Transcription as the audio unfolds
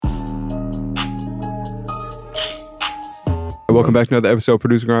Welcome back to another episode of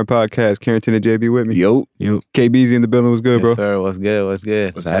Producer Grind Podcast. Carrington and JB with me. Yo. KBZ in the building. Was good, bro? Yes, sir. What's good? What's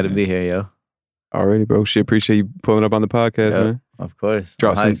Glad to happening? be here, yo. Already, bro. Shit, appreciate you pulling up on the podcast, Yep. man. Of course.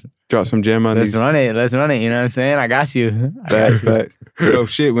 Drop I'm some hyped. jam on Let's these. run it. You know what I'm saying? I got you. Facts. So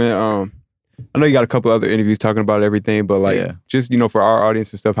shit, when I know you got a couple other interviews talking about everything, but like Yeah. just for our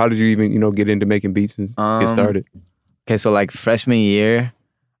audience and stuff, how did you even get into making beats and get started? Okay, so like freshman year,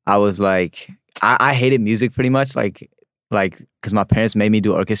 I was like, I hated music pretty much, like because my parents made me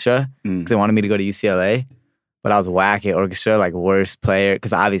do orchestra because they wanted me to go to UCLA, but I was whack at orchestra, like worst player,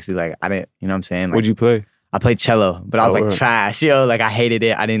 because obviously like I didn't, you know what I'm saying? Like, What'd you play? I played cello, but I was Oh, like word. trash, yo. Like I hated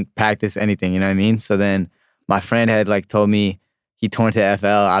it. I didn't practice anything, you know what I mean? So then my friend had like told me he torn to FL,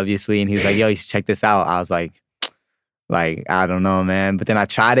 obviously, and he was like, yo, you should check this out. I was like, I don't know, man. But then I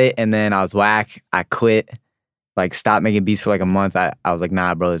tried it and then I was whack. I quit, like stopped making beats for like a month. I was like,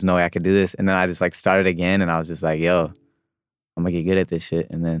 nah, bro, there's no way I could do this. And then I just like started again and I was just like, yo, I'm gonna get good at this shit.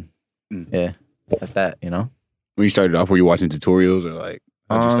 And then, yeah, that's that, you know? When you started off, were you watching tutorials or like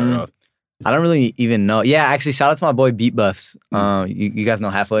how'd you start off? I don't really even know. Yeah, actually, shout out to my boy Beat Buffs. You guys know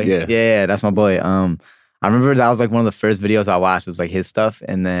Halfway? Yeah. That's my boy. I remember that was like one of the first videos I watched was like his stuff,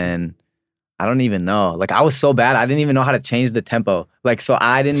 and then I don't even know. Like I was so bad, I didn't even know how to change the tempo. Like so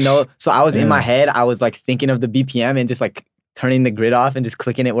I didn't know. So I was in my head, I was like thinking of the BPM and just like turning the grid off and just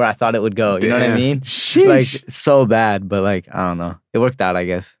clicking it where I thought it would go. You know what I Damn. mean? Sheesh. Like so bad, but like I don't know. It worked out, I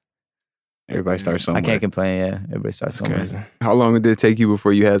guess. Everybody starts somewhere. I can't complain. Yeah, everybody starts somewhere. Crazy. How long did it take you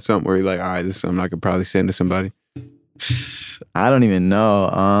before you had something where you're like, all right, this is something I could probably send to somebody? I don't even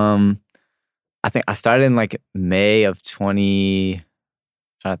know. I think I started in like May of 20.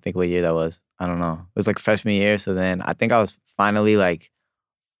 Trying to think what year that was. I don't know. It was like freshman year. So then I think I was finally like,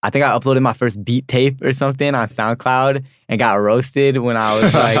 I think I uploaded my first beat tape or something on SoundCloud and got roasted when I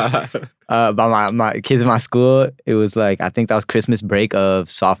was like by my kids in my school. It was like, I think that was Christmas break of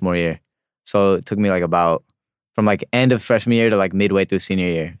sophomore year. So it took me like about from like end of freshman year to like midway through senior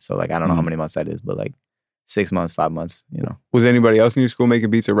year. So like I don't know how many months that is, but like 6 months, 5 months, you know. Was anybody else in your school making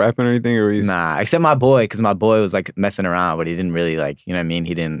beats or rapping or anything? Or were you... Nah, except my boy, because my boy was like messing around, but he didn't really like, you know what I mean?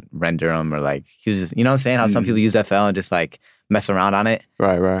 He didn't render them or like, he was just, you know what I'm saying? How some people use FL and just like mess around on it.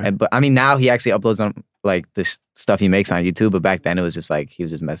 Right. And, but I mean, now he actually uploads on like the stuff he makes on YouTube, but back then it was just like, he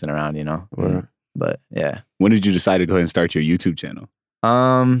was just messing around, you know? Right. But yeah. When did you decide to go ahead and start your YouTube channel?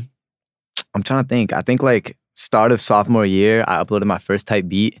 I'm trying to think. I think like start of sophomore year, I uploaded my first type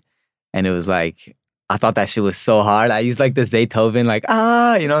beat and it was like, I thought that shit was so hard. I used like the Zaytoven, like,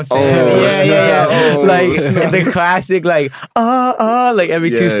 you know what I'm saying? Oh, yeah. snap. Oh, like snap. the classic, like, like every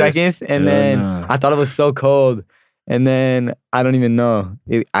 2 Yes. seconds. And then I thought it was so cold. And then I don't even know.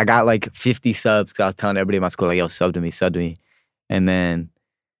 I got like 50 subs because I was telling everybody in my school, like, yo, sub to me. And then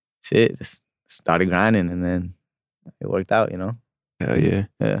shit, just started grinding and then it worked out, you know? Hell yeah.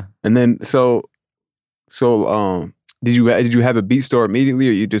 Yeah. And then so did you have a beat store immediately,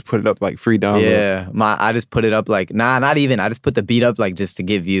 or you just put it up like free download? Yeah, I just put it up like, not even. I just put the beat up like just to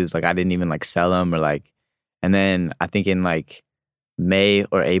get views. Like I didn't even like sell them or like, and then I think in like May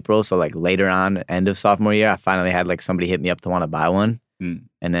or April, so like later on, end of sophomore year, I finally had like somebody hit me up to want to buy one. And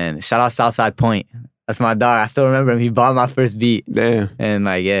then shout out Southside Point. That's my dog. I still remember him. He bought my first beat. Damn. And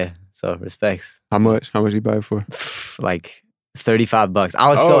like, yeah, so respects. How much you buy it for? Like $35. I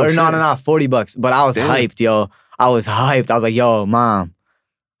was Oh, shit. no, $40. But I was Damn. hyped, yo. I was hyped. I was like, yo, mom,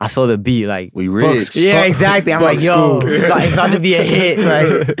 I saw the beat. Like, We rich. yeah, exactly. I'm like, yo, school. it's about to be a hit,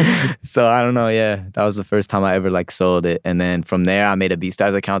 right? So I don't know. Yeah, that was the first time I ever like sold it, and then from there I made a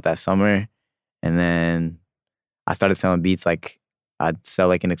BeatStars account that summer, and then I started selling beats. Like I'd sell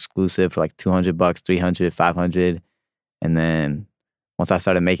like an exclusive for like $200, $300, $500, and then once I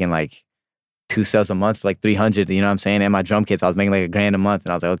started making like 2 sales a month for like $300, you know what I'm saying? And my drum kits, I was making like $1,000 a month,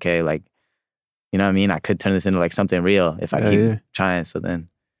 and I was like, okay, like, you know what I mean? I could turn this into like something real if I Yeah, keep yeah. trying. So then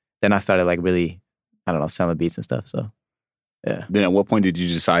I started like really, I don't know, selling beats and stuff. So yeah. Then at what point did you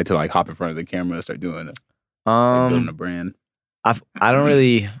decide to like hop in front of the camera and start doing it? Like building a brand? I don't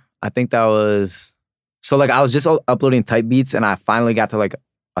really, I think that was, so like I was just uploading type beats and I finally got to like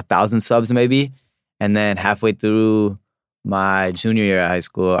 1,000 subs maybe. And then halfway through my junior year at high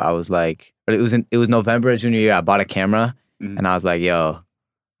school, I was like, but it was November of junior year, I bought a camera and I was like, yo,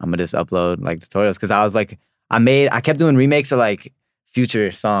 I'm gonna just upload like tutorials. Cause I was like, I kept doing remakes of like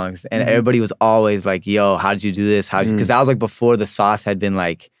Future songs and everybody was always like, yo, how did you do this? Cause that was like before the sauce had been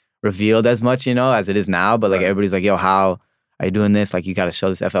like revealed as much, you know, as it is now. But like everybody's like, yo, how are you doing this? Like you gotta show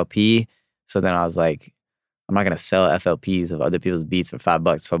this FLP. So then I was like, I'm not gonna sell FLPs of other people's beats for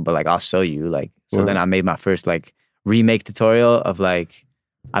 $5. So, but like I'll show you. Like, so then I made my first like remake tutorial of like,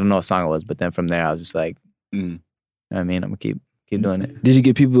 I don't know what song it was, but then from there I was just like, know what I mean? I'm gonna keep doing it.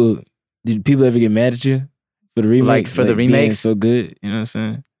 Did people ever get mad at you for the remakes? For the being remakes? so good, you know what I'm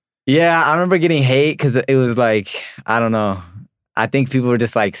saying? Yeah, I remember getting hate because it was like, I don't know. I think people were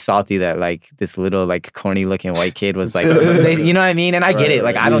just like salty that like this little like corny looking white kid was like, you know what I mean? And I get it.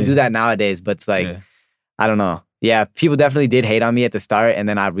 Like I don't do that nowadays, but it's like, I don't know. Yeah, people definitely did hate on me at the start. And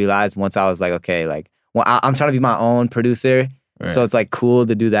then I realized once I was like, okay, like, well, I'm trying to be my own producer. Right. So it's like cool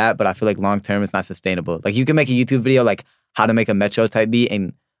to do that. But I feel like long term, it's not sustainable. Like you can make a YouTube video, like how to make a Metro type beat.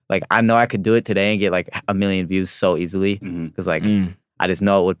 And like, I know I could do it today and get like 1 million views so easily. Because like, I just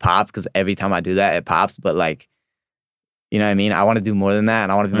know it would pop because every time I do that, it pops. But like, you know what I mean? I want to do more than that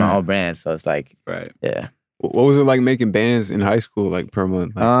and I want to be my own brand. So it's like, yeah. What was it like making bands in high school, like per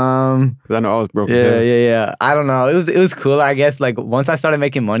month? Like, 'cause I know I was broke. Yeah. I don't know. It was cool, I guess. Like once I started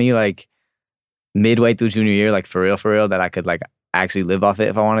making money, like midway through junior year, like for real, that I could like actually live off it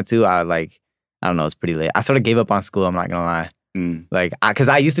if I wanted to. I don't know. It's pretty late. I sort of gave up on school. I'm not gonna lie. Like, cause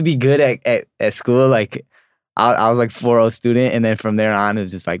I used to be good at school. Like, I was like 4.0 student, and then from there on, it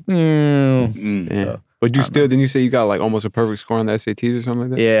was just like, So, but you still, didn't you say you got like almost a perfect score on the SATs or something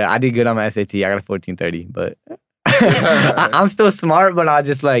like that? Yeah, I did good on my SAT. I got a 1430, but I'm still smart, but I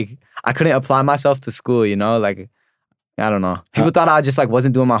just like, I couldn't apply myself to school, you know? Like, I don't know. People thought I just like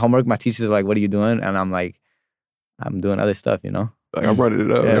wasn't doing my homework. My teachers are like, what are you doing? And I'm like, I'm doing other stuff, you know? Like, I'm running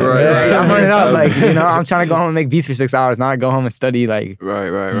it up. Yeah, right. I'm running it up. Like, you know, I'm trying to go home and make beats for 6 hours, not go home and study, like,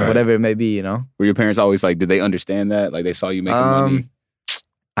 right. whatever it may be, you know? Were your parents always like, did they understand that? Like, they saw you making money?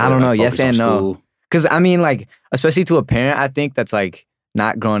 I don't know. Yes and no. Because, I mean, like, especially to a parent, I think that's, like,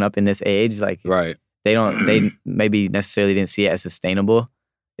 not growing up in this age. Like, they maybe necessarily didn't see it as sustainable.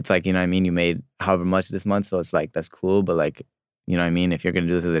 It's like, you know what I mean? You made however much this month, so it's like, that's cool. But, like, you know what I mean? If you're going to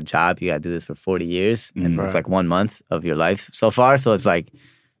do this as a job, you got to do this for 40 years. And it's like 1 month of your life so far. So it's like,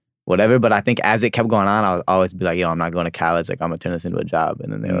 whatever. But I think as it kept going on, I would always be like, yo, I'm not going to college. Like, I'm going to turn this into a job.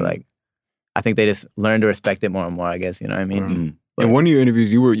 And then they were like, I think they just learned to respect it more and more, I guess. You know what I mean? In one of your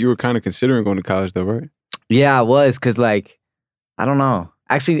interviews, you were kind of considering going to college though, right? Yeah, I was. Because like, I don't know.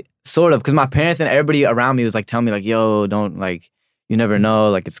 Actually, sort of. Because my parents and everybody around me was like telling me like, yo, don't like, you never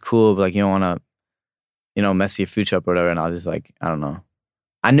know. Like, it's cool. But like, you don't want to, you know, mess your future up or whatever. And I was just like, I don't know.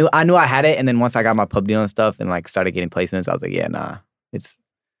 I knew I had it. And then once I got my pub deal and stuff and like started getting placements, I was like, yeah, nah.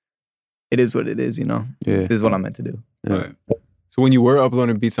 It is what it is, you know? Yeah. This is what I'm meant to do. Yeah. Right. So when you were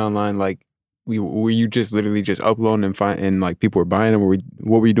uploading beats online, like, were you just literally just uploading and like people were buying them?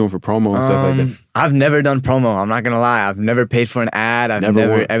 What were you doing for promo and stuff like that? I've never done promo. I'm not gonna lie. I've never paid for an ad. I've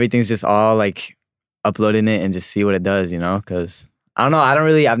never everything's just all like uploading it and just see what it does, you know? Because I don't know.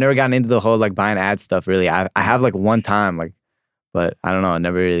 I've never gotten into the whole like buying ad stuff really. I have like one time, like, but I don't know. I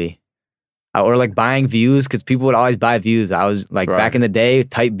never really. Or like buying views because people would always buy views. I was like back in the day,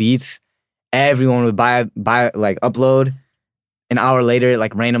 type beats. Everyone would buy like upload. An hour later, it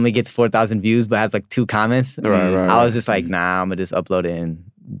like randomly gets 4,000 views, but has like 2 comments. I was just like, nah, I'm gonna just upload it and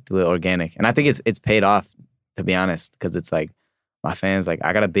do it organic. And I think it's paid off, to be honest, because it's like my fans, like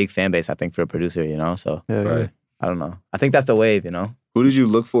I got a big fan base, I think, for a producer, you know? So I don't know. I think that's the wave, you know? Who did you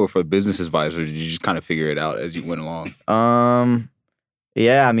look for business advice, or did you just kind of figure it out as you went along?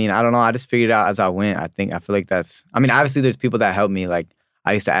 Yeah, I mean, I don't know. I just figured it out as I went. I feel like that's, I mean, obviously there's people that help me. Like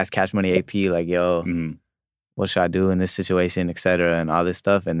I used to ask Cash Money AP, like, yo, what should I do in this situation, et cetera, and all this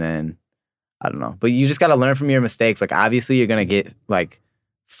stuff. And then, I don't know. But you just got to learn from your mistakes. Like, obviously, you're going to get, like,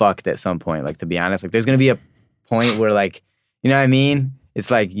 fucked at some point. Like, to be honest, like, there's going to be a point where, like, you know what I mean?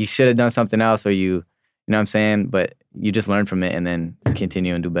 It's like, you should have done something else, or you know what I'm saying? But you just learn from it and then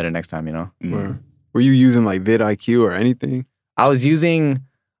continue and do better next time, you know? Were you using, like, vidIQ or anything? I was using...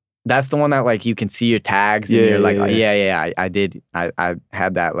 That's the one that like you can see your tags and you're like, I did. I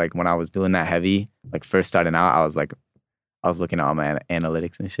had that like when I was doing that heavy, like first starting out, I was looking at all my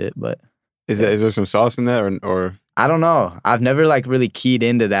analytics and shit. But is there some sauce in that or? I don't know. I've never like really keyed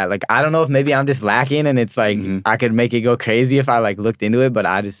into that. Like I don't know if maybe I'm just lacking and it's like I could make it go crazy if I like looked into it. But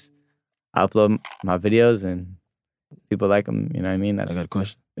I upload my videos and people like them. You know what I mean? I got a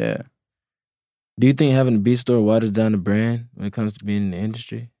question. Yeah. Do you think having a beat store waters down the brand when it comes to being in the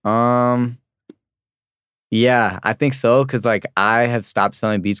industry? Yeah, I think so. Cause like I have stopped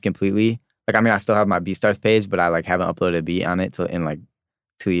selling beats completely. Like, I mean, I still have my BeatStars page, but I like haven't uploaded a beat on it in like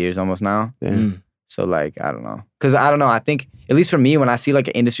 2 years almost now. So like, I don't know. Cause I don't know. I think at least for me, when I see like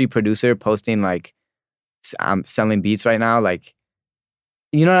an industry producer posting like, I'm selling beats right now, like,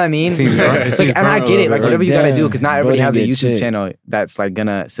 you know what I mean? Like, and I get it, like whatever you gotta do, because not everybody has a YouTube channel that's like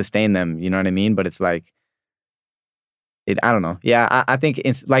gonna sustain them. You know what I mean? But it's like, I don't know. Yeah, I think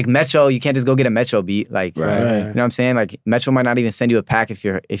it's like Metro. You can't just go get a Metro beat. Like, you know what I'm saying? Like Metro might not even send you a pack if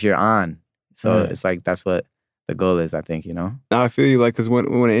you're on. So it's like that's what the goal is, I think, No, I feel you. Like, because when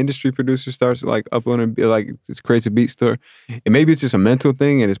an industry producer starts like uploading, like it creates a beat store, and maybe it's just a mental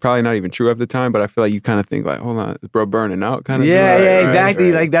thing, and it's probably not even true at the time. But I feel like you kind of think like, hold on, is bro burning out? Kind of. Yeah, thing. yeah, Right,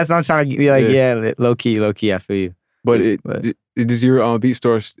 exactly. right. Like that's what I'm trying to be like. Yeah, low key. I feel you. But does your beat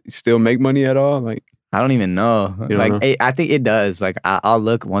store still make money at all? Like, I don't even know. You don't Like, know? I think it does. Like, I'll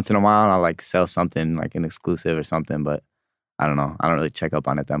look once in a while and I'll like sell something like an exclusive or something. But I don't know. I don't really check up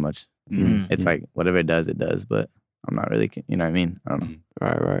on it that much. It's like whatever it does, but I'm not really, you know what I mean? I don't know.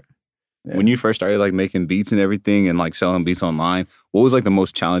 right. Yeah. When you first started like making beats and everything and like selling beats online, what was like the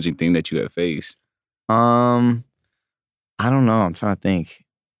most challenging thing that you had faced? I don't know. I'm trying to think.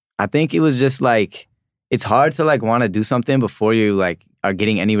 I think it was just like, it's hard to like want to do something before you like are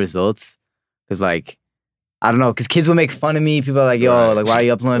getting any results. Cause like, I don't know, cause kids will make fun of me. People are like, yo, Right. like why are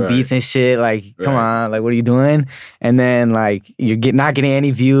you uploading Right. beats and shit? Like, come Right. on, like what are you doing? And then like you're not getting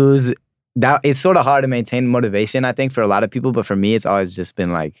any views. That it's sort of hard to maintain motivation, I think, for a lot of people. But for me, it's always just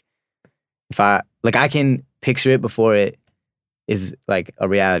been like, if I can picture it before it is like a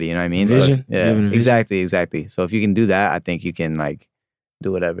reality, you know what I mean? Vision? So, yeah, Having a vision. exactly. So if you can do that, I think you can like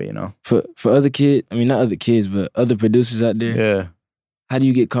do whatever, you know? For other kids, I mean not other kids, but other producers out there. Yeah. How do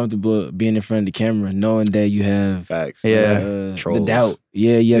you get comfortable being in front of the camera, knowing that you have Facts. Yeah. the Trolls. doubt?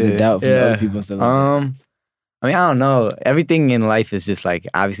 Yeah, you have the Yeah. doubt from other people and stuff like that. I mean, I don't know. Everything in life is just like,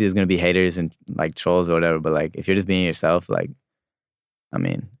 obviously there's gonna be haters and like trolls or whatever, but like if you're just being yourself, like, I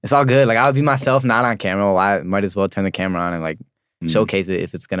mean, it's all good. Like I would be myself, not on camera. Why might as well turn the camera on and like showcase it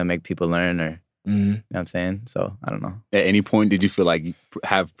if it's gonna make people learn or Mhm. you know what I'm saying? So I don't know. At any point, did you feel like you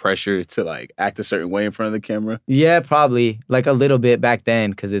have pressure to like act a certain way in front of the camera? Yeah, probably like a little bit back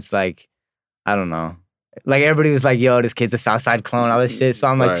then, because it's like, I don't know. Like everybody was like, "Yo, this kid's a Southside clone," all this shit. So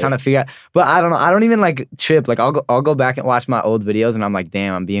I'm like Right. trying to figure out. But I don't know. I don't even like trip. Like I'll go back and watch my old videos, and I'm like,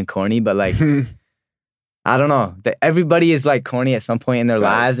 "Damn, I'm being corny." But like, I don't know. Everybody is like corny at some point in their Facts.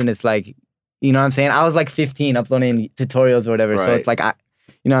 lives, and it's like, you know what I'm saying? I was like 15 uploading tutorials or whatever. So Right. it's like,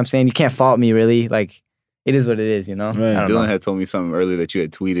 you know what I'm saying? You can't fault me really. Like, it is what it is, you know? Right. I don't Dylan know. had told me something earlier that you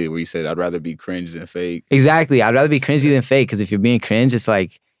had tweeted where you said, "I'd rather be cringe than fake." Exactly. I'd rather be cringy than fake, because if you're being cringe, it's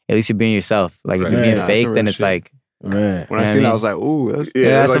like, at least you're being yourself. Like, if Right. you're being Yeah, that's fake, some then real it's shit. like, Right. When Yeah, I I seen mean- it, I was like, ooh, that's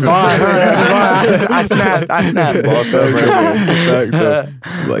yeah, that's a bar. I snapped. Boss stuff right there. Facts,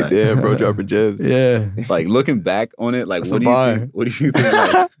 Yeah. like, damn, bro, dropping gems. Yeah. Like looking back on it, like That's what a do you bar. think? What do you think?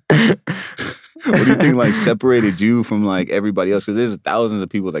 Like, what do you think? Like separated you from like everybody else? Because there's thousands of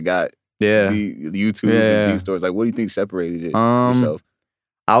people that got Yeah. YouTube Yeah. and beat stores. Like, what do you think separated it Um, yourself?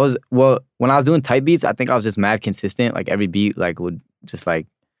 When I was doing type beats, I think I was just mad consistent. Like every beat, like would just like,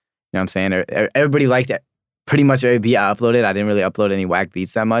 you know what I'm saying? Everybody liked it. Pretty much every beat I uploaded. I didn't really upload any whack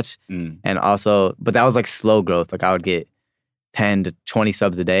beats that much. Mm. And also, but that was like slow growth. Like I would get 10 to 20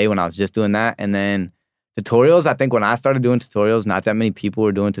 subs a day when I was just doing that. And then tutorials, I think when I started doing tutorials, not that many people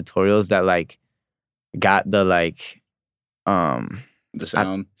were doing tutorials that like got the like, The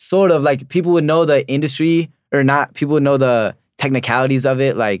sound. sort of like people would know the industry or not, people would know the technicalities of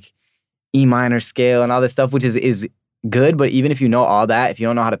it, like E minor scale and all this stuff, which is good. But even if you know all that, if you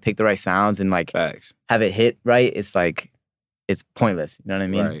don't know how to pick the right sounds and like Facts. have it hit right, it's like, it's pointless. You know what I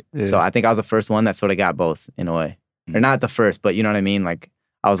mean? Right. Yeah. So I think I was the first one that sort of got both in a way. Or not the first, but you know what I mean? Like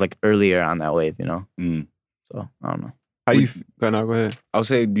I was like earlier on that wave, you know? Mm. So I don't know. How you? Go ahead. I would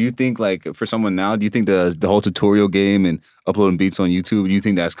say, do you think like for someone now, do you think the whole tutorial game and uploading beats on YouTube, do you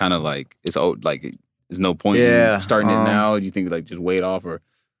think that's kind of like it's old, like there's no point Yeah, in starting it now? Do you think like just wait off or?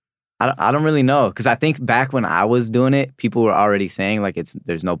 I don't really know. Cause I think back when I was doing it, people were already saying like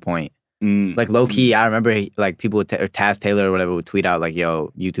there's no point. Mm. Like low key, I remember like people would or Taz Taylor or whatever would tweet out like,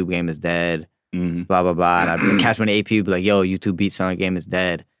 "Yo, YouTube game is dead," Mhm. blah blah blah. And I'd catch when AP would be like, "Yo, YouTube beat selling game is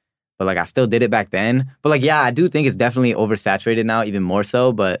dead." But like I still did it back then. But like yeah, I do think it's definitely oversaturated now, even more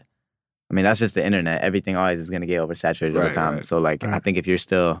so. But I mean that's just the internet. Everything always is gonna get oversaturated over Right, time. right. So like I Right. think if you're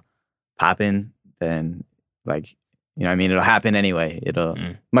still popping, then like you know what I mean, it'll happen anyway. It'll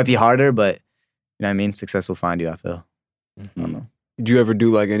might be harder, but you know what I mean. Success will find you. I feel. I don't know. Did you ever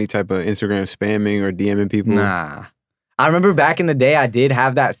do like any type of Instagram spamming or DMing people? Nah. I remember back in the day, I did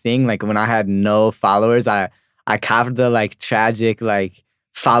have that thing. Like when I had no followers, I copied the like tragic like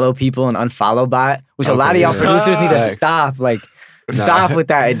follow people and unfollow bot, which a lot of Okay, y'all yeah. producers need to Facts. stop. Like Nah. stop with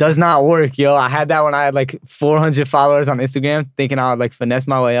that. It does not work, yo. I had that when I had like 400 followers on Instagram, thinking I would like finesse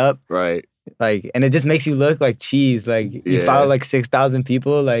my way up. Right. Like, and it just makes you look like cheese. Like you Yeah. follow like 6,000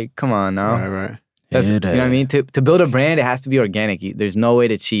 people. Like, come on now. Right. That's, Yeah, you know what I mean? To build a brand, it has to be organic. There's no way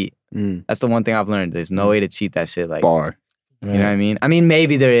to cheat. Mm. That's the one thing I've learned. There's no way to cheat that shit. Like, Bar. you know what I mean? I mean,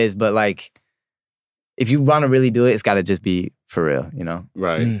 maybe there is, but like, if you want to really do it, it's got to just be for real, you know?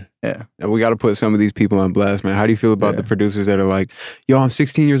 Right. Yeah. And we got to put some of these people on blast, man. How do you feel about the producers that are like, yo, I'm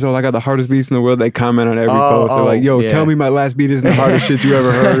 16 years old. I got the hardest beats in the world. They comment on every post. They're like, yo, tell me my last beat isn't the hardest shit you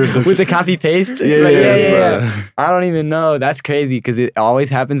ever heard. With the copy paste? Yeah. I don't even know. That's crazy because it always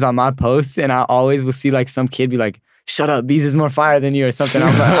happens on my posts, and I always will see like some kid be like, shut up, Bees is more fire than you or something.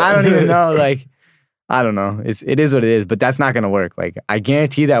 I'm like, I don't even know. Like, I don't know. It is what it is, but that's not going to work. Like, I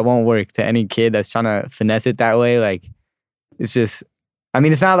guarantee that won't work to any kid that's trying to finesse it that way. Like, it's just, I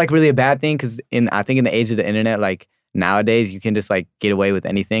mean, it's not like really a bad thing because I think in the age of the internet, like nowadays you can just like get away with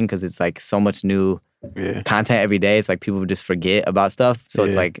anything because it's like so much new content every day. It's like people just forget about stuff. So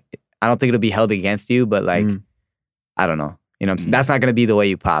it's like, I don't think it'll be held against you, but like, I don't know. You know what I'm saying? That's not going to be the way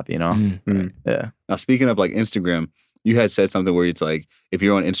you pop, you know? Yeah. Now, speaking of like Instagram, you had said something where it's like, if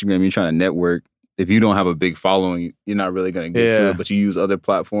you're on Instagram, you're trying to network. If you don't have a big following, you're not really going to get to it, but you use other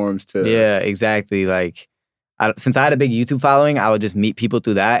platforms to. Yeah, exactly. Like, since I had a big YouTube following, I would just meet people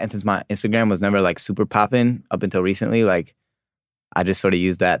through that. And since my Instagram was never like super popping up until recently, like I just sort of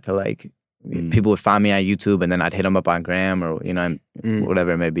used that to like, people would find me on YouTube and then I'd hit them up on Gram or, you know,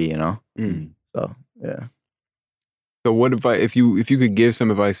 whatever it may be, you know? So, yeah. So what advice, if you could give some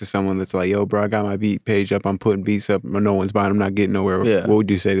advice to someone that's like, yo, bro, I got my beat page up, I'm putting beats up, no one's buying, I'm not getting nowhere. What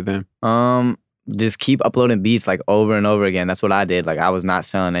would you say to them? Just keep uploading beats like over and over again. That's what I did. Like I was not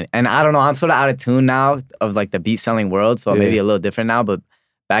selling it. And I don't know, I'm sort of out of tune now of like the beat selling world. So maybe a little different now. But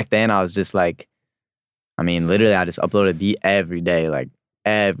back then I was just like, I mean, literally I just uploaded a beat every day or like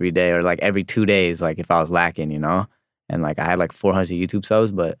every 2 days, like if I was lacking, you know? And like I had like 400 YouTube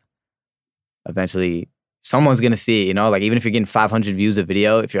subs, but eventually someone's going to see it, you know? Like even if you're getting 500 views a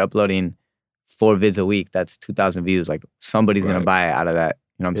video, if you're uploading 4 vids a week, that's 2,000 views. Like somebody's going to buy it out of that.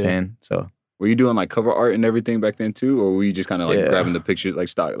 You know what I'm saying? So. Were you doing like cover art and everything back then too, or were you just kind of like grabbing the pictures, like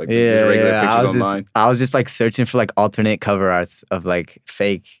stock, like just regular pictures online? I was just like searching for like alternate cover arts of like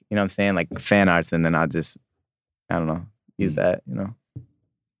fake, you know what I'm saying, like fan arts, and then I don't know, use that, you know.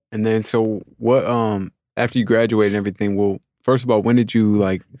 And then so what? After you graduated and everything, well, first of all, when did you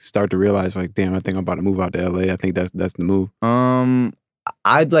like start to realize like, damn, I think I'm about to move out to LA? I think that's the move.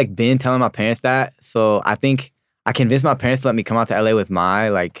 I'd like been telling my parents that, so I think I convinced my parents to let me come out to LA with my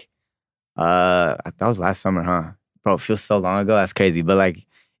like. That was last summer, huh? Bro, it feels so long ago. That's crazy. But like,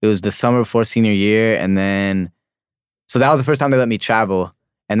 it was the summer before senior year, and then, so that was the first time they let me travel.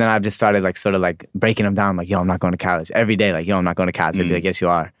 And then I just started like sort of like breaking them down. I'm like, yo, I'm not going to college. Every day, like, yo, I'm not going to college. They'd be like, yes, you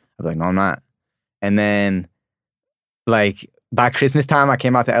are. I'd be like, no, I'm not. And then, like, by Christmas time, I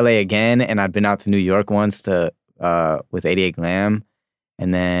came out to LA again, and I'd been out to New York once to with 88 Glam,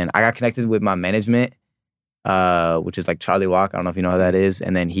 and then I got connected with my management. Which is like Charlie Walk. I don't know if you know who that is.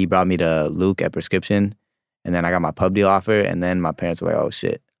 And then he brought me to Luke at Prescription. And then I got my pub deal offer. And then my parents were like, oh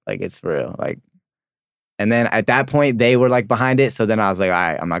shit, like it's for real. Like, and then at that point they were like behind it. So then I was like, all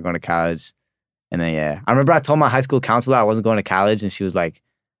right, I'm not going to college. And then, I remember I told my high school counselor I wasn't going to college. And she was like,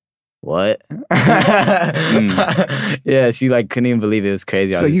 what? Yeah, she like couldn't even believe it. It was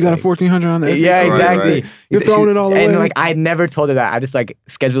crazy. So you got a 1400 on the SAT? Yeah, exactly. Right. You're throwing it all away. And like I never told her that. I just like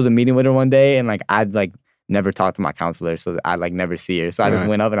scheduled a meeting with her one day, and like I'd like never talked to my counselor, so I like never see her. So I just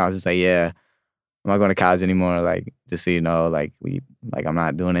went up and I was just like, yeah, I'm not going to college anymore. Like, just so you know, like I'm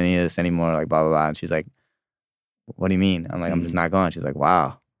not doing any of this anymore. Like, blah blah blah. And she's like, what do you mean? I'm like, I'm just not going. She's like,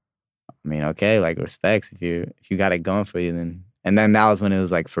 wow. I mean, okay, like respects if you got it going for you, then. And then that was when it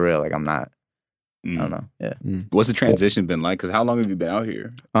was like for real. Like I'm not. I don't know. Yeah. What's the transition been like? Because how long have you been out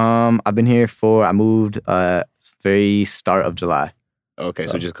here? I've been here I moved very start of July. Okay,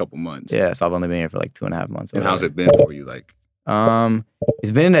 so just a couple months. Yeah, so I've only been here for like 2.5 months. And how's it been for you? Like,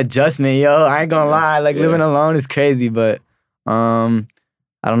 it's been an adjustment, yo. I ain't gonna lie. Like living alone is crazy, but I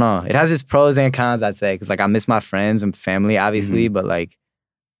don't know. It has its pros and cons, I'd say, because like I miss my friends and family, obviously, but like,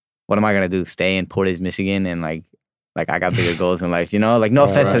 what am I gonna do? Stay in Portage, Michigan, and like I got bigger goals in life, you know? Like no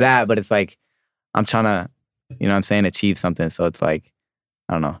offense to that, but it's like I'm trying to, you know what I'm saying, achieve something. So it's like,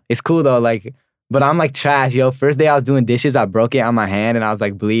 I don't know. It's cool though, like. But I'm like trash, yo. First day I was doing dishes, I broke it on my hand and I was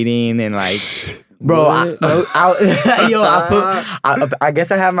like bleeding and like, bro, I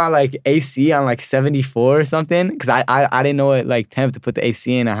guess I have my like AC on like 74 or something because I didn't know what like temp to put the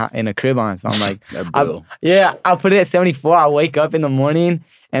AC in a crib on. So I'm like, I'll put it at 74. I wake up in the morning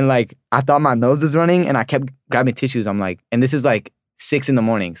and like I thought my nose was running and I kept grabbing tissues. I'm like, and this is like 6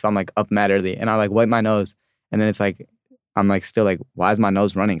 a.m. So I'm like up mad early and I like wipe my nose and then it's like, I'm like still like, why is my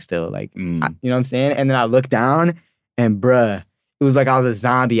nose running still? Like, you know what I'm saying? And then I look down and bruh, it was like I was a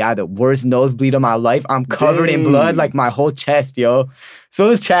zombie. I had the worst nosebleed of my life. I'm covered in blood, like my whole chest, yo. So it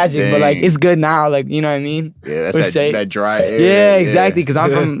was tragic, but like it's good now. Like, you know what I mean? Yeah, that's that dry area. Yeah, exactly. Because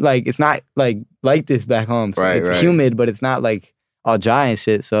I'm from like, it's not like this back home. So Right, it's right. humid, but it's not like all dry and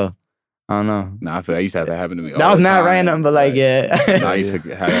shit. So I don't know. Nah, I feel like I used to have that happen to me. That all was the not time. random, but like, yeah. I used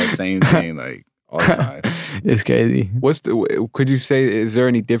to have that same thing like all the time. It's crazy. Could you say, is there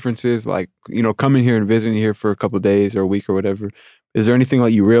any differences, like, you know, coming here and visiting here for a couple of days or a week or whatever? Is there anything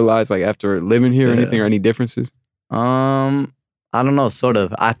like you realize like after living here or anything, or any differences? I don't know, sort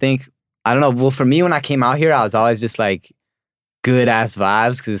of. I don't know. Well, for me, when I came out here, I was always just like good ass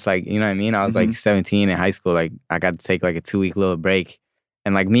vibes because it's like, you know what I mean? I was like 17 in high school. Like I got to take like a 2-week little break.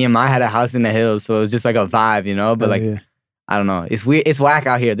 And like me and Ma had a house in the hills. So it was just like a vibe, you know? But I don't know. It's weird. It's whack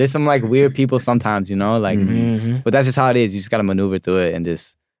out here. There's some like weird people sometimes, you know? Like, but that's just how it is. You just got to maneuver through it and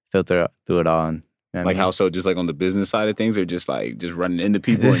just filter through it all. And, you know what Like I mean? how so? Just like on the business side of things, or just like just running into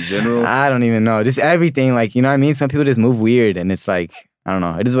people in general? I don't even know. Just everything. Like, you know what I mean? Some people just move weird and it's like, I don't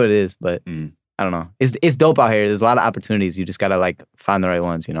know. It is what it is, but I don't know. It's dope out here. There's a lot of opportunities. You just got to like find the right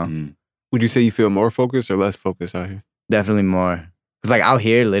ones, you know? Would you say you feel more focused or less focused out here? Definitely more. It's like out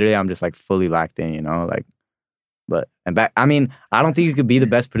here, literally, I'm just like fully locked in, you know? Like, but, and back, I mean, I don't think you could be the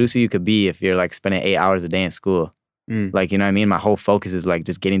best producer you could be if you're like spending 8 hours a day in school. Like, you know what I mean? My whole focus is like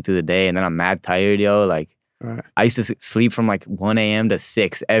just getting through the day and then I'm mad tired, yo. Like, I used to sleep from like 1 a.m. to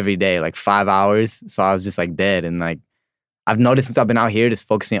 6 every day, like 5 hours. So I was just like dead. And like, I've noticed since I've been out here just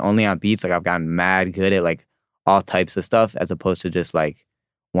focusing only on beats, like I've gotten mad good at like all types of stuff as opposed to just like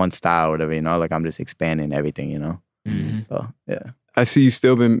one style or whatever, you know? Like I'm just expanding everything, you know? So, yeah. I see you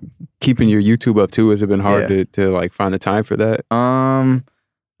still been keeping your YouTube up too. Has it been hard to like find the time for that?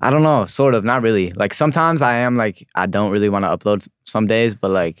 I don't know, sort of, not really. Like sometimes I am like, I don't really want to upload some days,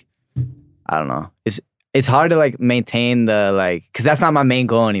 but like, I don't know. It's hard to like maintain the like, cause that's not my main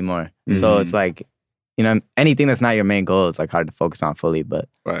goal anymore. So it's like, you know, anything that's not your main goal is like hard to focus on fully, but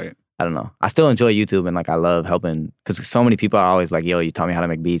I don't know. I still enjoy YouTube and like I love helping because so many people are always like, yo, you taught me how to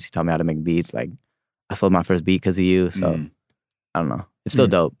make beats. You taught me how to make beats. Like I sold my first beat because of you. So I don't know. It's still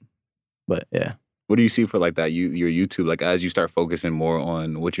dope, but yeah. What do you see for like that your YouTube, like as you start focusing more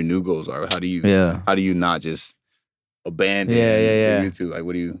on what your new goals are? How do you not just abandon YouTube? Like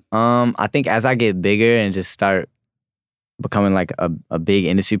what do you I think as I get bigger and just start becoming like a big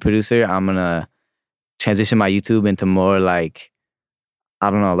industry producer, I'm gonna transition my YouTube into more like, I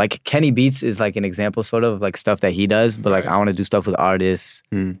don't know, like Kenny Beats is like an example sort of like stuff that he does, but like I want to do stuff with artists,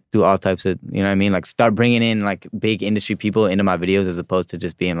 do all types of, you know what I mean? Like start bringing in like big industry people into my videos as opposed to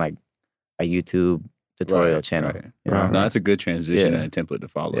just being like a YouTube tutorial channel. You know? No, that's a good transition and a template to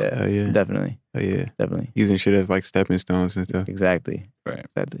follow. Yeah, definitely. Definitely. Using shit as like stepping stones and stuff. Exactly. Right.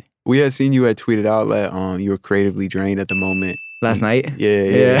 Exactly. We had seen you at Tweeted Outlet. You were creatively drained at the moment. Last night?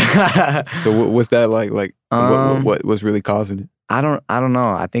 Yeah. So what was that like? Like what was really causing it? I don't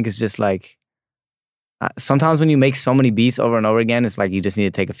know. I think it's just like sometimes when you make so many beats over and over again, it's like you just need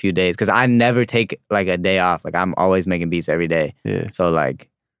to take a few days. Because I never take like a day off. Like I'm always making beats every day. Yeah. So like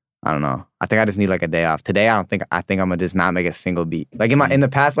I don't know. I think I just need like a day off. Today I think I'm gonna just not make a single beat. Like in the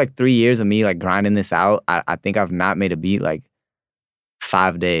past like 3 years of me like grinding this out, I think I've not made a beat like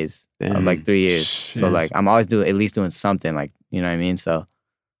 5 days of like 3 years. So like I'm always at least doing something, like, you know what I mean? So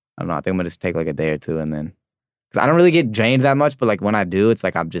I don't know. I think I'm gonna just take like a day or two and then, because I don't really get drained that much, but like when I do, it's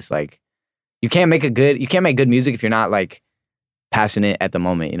like I'm just like, you can't make good music if you're not like passionate at the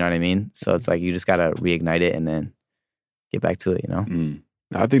moment, you know what I mean? So it's like you just gotta reignite it and then get back to it, you know?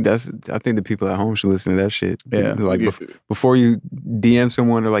 I think the people at home should listen to that shit. Yeah. Like before you DM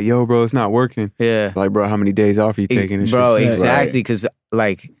someone, they're like, yo, bro, it's not working. Yeah. Like, bro, how many days off are you taking? Bro, exactly. Because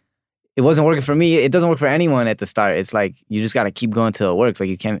like it wasn't working for me. It doesn't work for anyone at the start. It's like you just got to keep going till it works. Like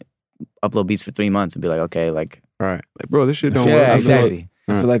you can't upload beats for 3 months and be like, okay, like. Right. Like, bro, this shit don't work. Yeah, exactly.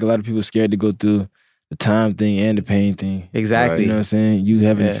 I feel like a lot of people are scared to go through the time thing and the pain thing. Exactly. You know what I'm saying? You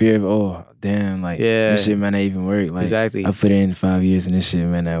having the fear of, oh, damn, like, this shit might not even work. Like, exactly. I put in 5 years and this shit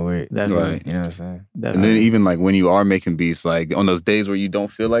might not work. Definitely. Right. You know what I'm saying? Definitely. And then even like when you are making beats, like on those days where you don't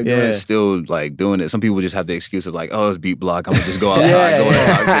feel like doing it, still like doing it. Some people just have the excuse of like, oh, it's beat block. I'm gonna just go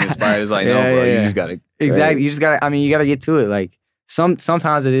outside, get inspired. It's like, no, bro, you just gotta. Exactly. Right. You just gotta, I mean, you gotta get to it. Like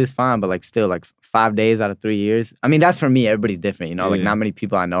sometimes it is fine, but like still like 5 days out of 3 years. I mean, that's for me. Everybody's different, you know? Like not many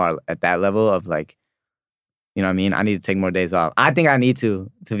people I know are at that level of like, you know what I mean? I need to take more days off. I think I need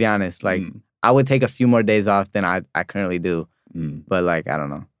to be honest. Like, I would take a few more days off than I currently do. But, like, I don't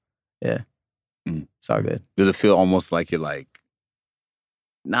know. Yeah. It's all good. Does it feel almost like you're, like,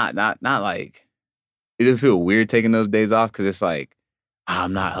 not like, does it feel weird taking those days off? Because it's like,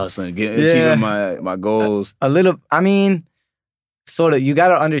 I'm not hustling, achieving my goals. A little, I mean, sort of, you got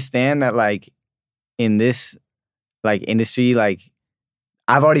to understand that like in this like industry, like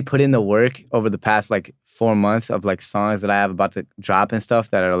I've already put in the work over the past like 4 months of like songs that I have about to drop and stuff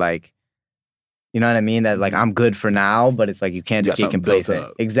that are like, you know what I mean? That like I'm good for now, but it's like you can't just get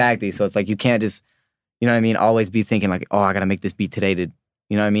complacent. Exactly. So it's like you can't just, you know what I mean, always be thinking like, oh, I got to make this beat today to,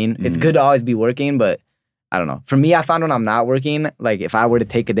 you know what I mean? It's good to always be working, but I don't know. For me, I found when I'm not working, like if I were to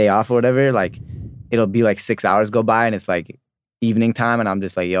take a day off or whatever, like it'll be like 6 hours go by and it's like evening time and I'm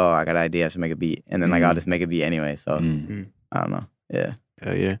just like, yo, I got an idea, I should make a beat. And then like I'll just make a beat anyway. So I don't know. Yeah.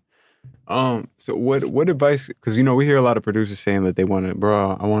 Yeah. So what advice, because you know we hear a lot of producers saying that they want to,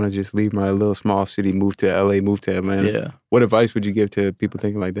 bro, I want to just leave my little small city, move to LA, move to Atlanta. Yeah. What advice would you give to people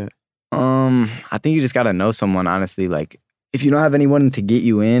thinking like that? I think you just gotta know someone, honestly. Like if you don't have anyone to get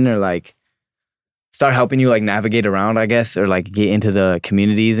you in or like start helping you like navigate around, I guess, or like get into the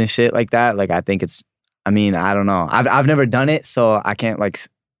communities and shit like that, like I think it's, I mean, I don't know. I've never done it, so I can't like,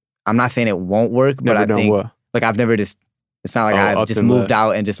 I'm not saying it won't work, but I think like I've never just, it's not like I've just moved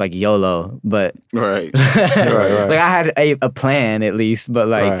out and just like YOLO, but right. Like I had a plan at least, but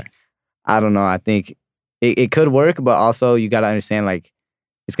like I don't know. I think it could work, but also you gotta understand like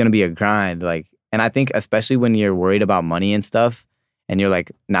it's gonna be a grind. Like, and I think especially when you're worried about money and stuff, and you're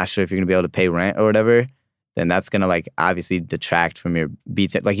like not sure if you're gonna be able to pay rent or whatever, then that's gonna like obviously detract from your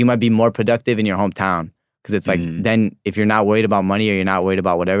beats. Like you might be more productive in your hometown because it's like then if you're not worried about money or you're not worried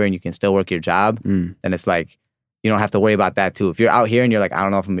about whatever, and you can still work your job, then it's like you don't have to worry about that too. If you're out here and you're like, I don't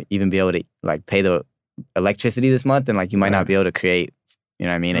know if I'm even be able to like pay the electricity this month, then like you might not be able to create, you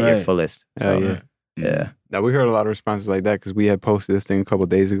know what I mean, at your fullest. So yeah. Now we heard a lot of responses like that because we had posted this thing a couple of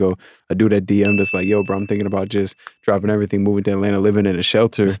days ago. A dude that DM'd us like, yo, bro, I'm thinking about just dropping everything, moving to Atlanta, living in a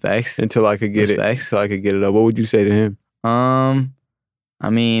shelter until I could get it. Until I could get it up. What would you say to him? I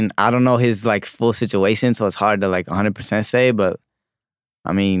mean, I don't know his like full situation, so it's hard to like 100% say, but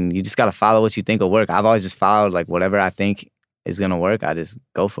I mean, you just gotta follow what you think will work. I've always just followed like whatever I think is gonna work, I just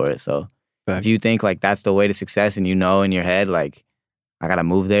go for it. So if you think like that's the way to success and you know in your head, like I gotta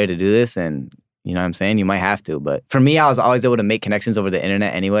move there to do this, and you know what I'm saying, you might have to. But for me, I was always able to make connections over the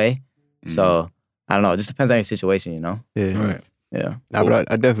internet anyway. So I don't know, it just depends on your situation, you know? Yeah. Yeah. Nah,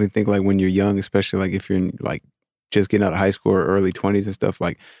 but I definitely think like when you're young, especially like if you're in, like just getting out of high school or early 20s and stuff,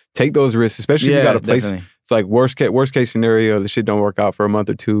 like take those risks, especially if you got a place. Definitely. It's like worst case scenario, the shit don't work out for a month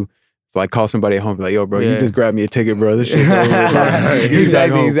or two. It's like call somebody at home, be like, yo, bro, you just grab me a ticket, bro. This shit's over.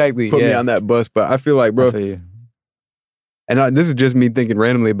 Exactly. Put me on that bus. But I feel like, bro, and this is just me thinking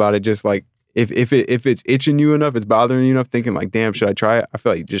randomly about it, just like if it's itching you enough, it's bothering you enough, thinking like, damn, should I try it? I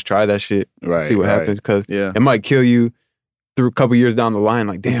feel like you just try that shit, see what happens, because it might kill you through a couple years down the line.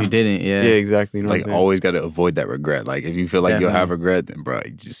 Like, damn, if you didn't, yeah, exactly. You know like always got to avoid that regret. Like if you feel like you'll have regret, then bro,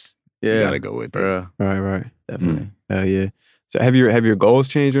 you just you gotta go with it. Right. Definitely. Yeah. So have your goals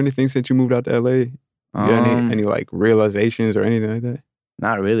changed or anything since you moved out to LA? You got any like realizations or anything like that?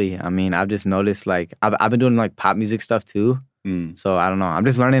 Not really. I mean, I've just noticed like I've been doing like pop music stuff too. So I don't know. I'm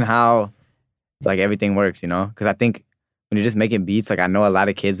just learning how like everything works, you know? Because I think when you're just making beats, like I know a lot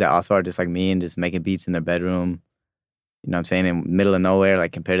of kids that also are just like me and just making beats in their bedroom. You know what I'm saying? In the middle of nowhere,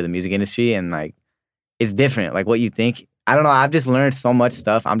 like compared to the music industry, and like it's different. Like what you think. I don't know. I've just learned so much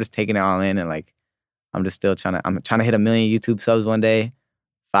stuff. I'm just taking it all in, and like I'm just still trying to hit 1 million YouTube subs one day,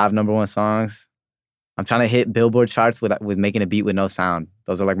 5 #1 songs. I'm trying to hit Billboard charts with making a beat with no sound.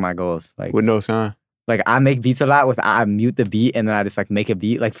 Those are like my goals. Like with no sound. Like I make beats a lot I mute the beat and then I just like make a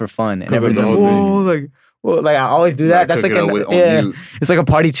beat like for fun. And everybody's like, whoa, like I always do that. That's like it's like a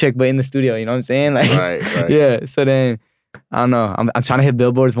party trick, but in the studio. You know what I'm saying? Like, right. Yeah. So then I don't know. I'm trying to hit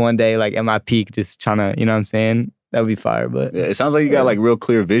billboards one day, like at my peak, just trying to, you know what I'm saying? That would be fire. But yeah, it sounds like you got like real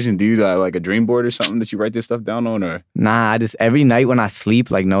clear vision. Do you got like a dream board or something that you write this stuff down on, or? Nah, I just every night when I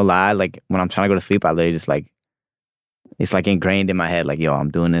sleep, like no lie, like when I'm trying to go to sleep, I literally just like it's like ingrained in my head, like, yo,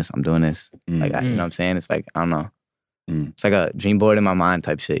 I'm doing this. Like, you know what I'm saying? It's like, I don't know. It's like a dream board in my mind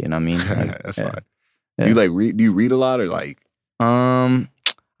type shit, you know what I mean? Like, that's fine. Yeah. Do you like read? Do you read a lot or like? I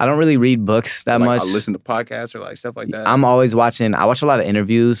don't really read books that much. I listen to podcasts or like stuff like that. I'm always watching. I watch a lot of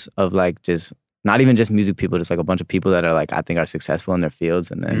interviews of like just not even just music people, just like a bunch of people that are like I think are successful in their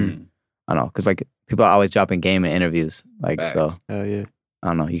fields, and then I don't know, because like people are always dropping game in interviews, like Facts. So. Yeah. I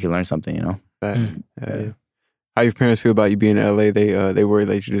don't know. You can learn something, you know. Yeah. How your parents feel about you being in LA? They worry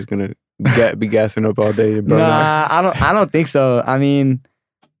that you're just gonna be gassing up all day. Nah, I don't think so. I mean,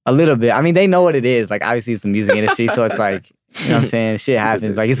 a little bit. I mean, they know what it is. Like, obviously, it's the music industry, so it's like, you know what I'm saying? Shit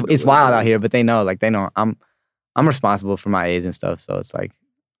happens. Like, it's wild out here, but they know. Like, they know I'm responsible for my age and stuff. So it's like,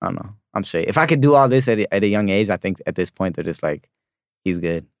 I don't know. I'm straight. If I could do all this at a young age, I think at this point they're just like, he's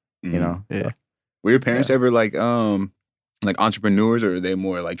good. You know? Yeah. Were your parents ever like like entrepreneurs, or are they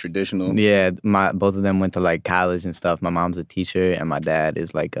more like traditional? Yeah, both of them went to like college and stuff. My mom's a teacher, and my dad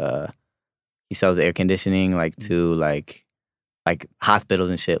is like he sells air conditioning like to like hospitals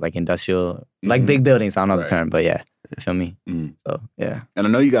and shit, like industrial, like big buildings. I don't know the term, but yeah, you feel me? So yeah. And I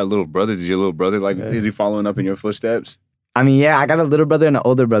know you got a little brother. Did your little brother is he following up in your footsteps? I mean, yeah, I got a little brother and an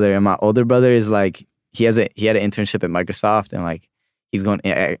older brother, and my older brother is like he had an internship at Microsoft, and like he's going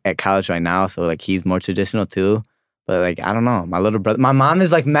at college right now, so like he's more traditional too. But like I don't know, my little brother, my mom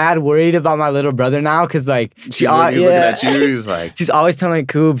is like mad worried about my little brother now because like she's looking at you. He's like she's always telling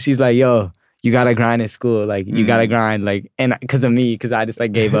Coob, she's like, yo, you gotta grind at school, like you gotta grind, like, and because of me, because I just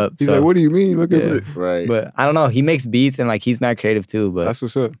like gave up. He's like, what do you mean? Look at it, right? But I don't know. He makes beats and like he's mad creative too. But that's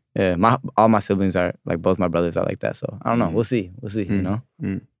what's up. Yeah, all my siblings are like both my brothers are like that. So I don't know. We'll see. You know.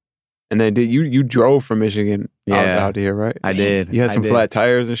 And then you drove from Michigan out here, right? I did. You had some flat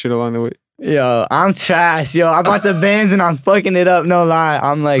tires and shit along the way. Yo, I'm trash. Yo, I bought the Benz and I'm fucking it up. No lie.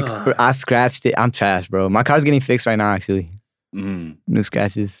 I'm like, I scratched it. I'm trash, bro. My car's getting fixed right now, actually. New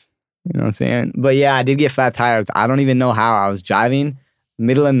scratches. You know what I'm saying? But yeah, I did get flat tires. I don't even know how. I was driving,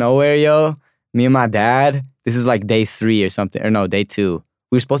 middle of nowhere, yo. Me and my dad, this is like day 3 or something. Or no, day 2.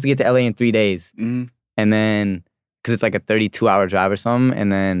 We were supposed to get to LA in 3 days. And then, because it's like a 32-hour drive or something.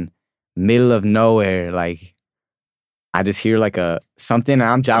 And then, middle of nowhere, like, I just hear like something and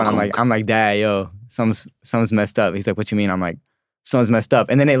I'm driving. I'm like, Dad, yo, something's messed up. He's like, what you mean? I'm like, something's messed up.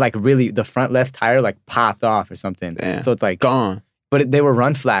 And then it like really, the front left tire like popped off or something. Damn. So it's like gone. But they were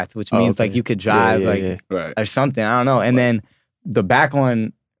run flats, which means like you could drive or something. I don't know. And then the back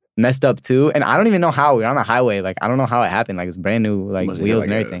one messed up too. And I don't even know how. We're on the highway. Like I don't know how it happened. Like it's brand new, like wheels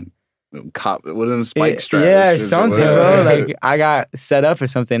and everything. Cop, what are them spike straps? Yeah, or something, bro. Like I got set up or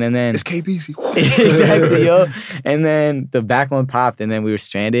something, and then it's KBC. Exactly, yo. And then the back one popped, and then we were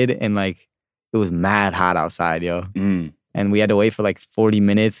stranded, and like it was mad hot outside, yo. And we had to wait for like 40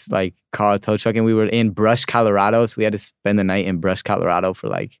 minutes, like call a tow truck. And we were in Brush, Colorado. So we had to spend the night in Brush, Colorado for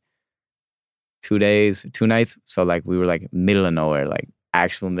like 2 nights. So like we were like middle of nowhere, like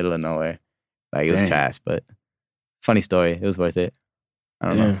actual middle of nowhere. Like it was trash, but funny story. It was worth it. I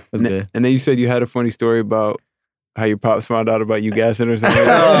don't know. It was good. And then you said you had a funny story about how your pops found out about you gassing or something.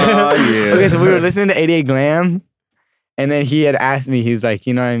 Oh, yeah. Okay, so we were listening to 88 Glam. And then he had asked me, he's like,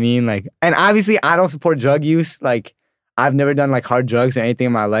 you know what I mean? Like, and obviously I don't support drug use. Like, I've never done like hard drugs or anything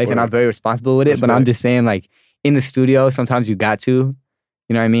in my life, and I'm very responsible with it. But I'm just saying, like, in the studio, sometimes you got to,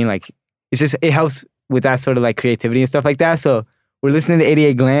 you know what I mean? Like, it's just, it helps with that sort of like creativity and stuff like that. So we're listening to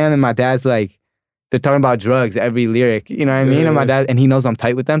 88 Glam, and my dad's like, they're talking about drugs, every lyric, you know what I mean? And my dad, and he knows I'm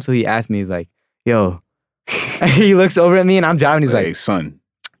tight with them. So he asked me, he's like, yo, he looks over at me and I'm driving. He's like, son,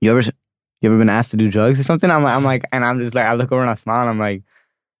 you ever been asked to do drugs or something? I'm like, and I'm just like, I look over and I smile and I'm like,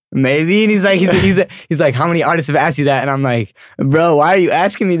 maybe. And he's like, how many artists have asked you that? And I'm like, bro, why are you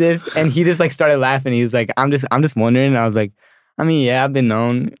asking me this? And he just like started laughing. He was like, I'm just wondering. And I was like, I mean, yeah, I've been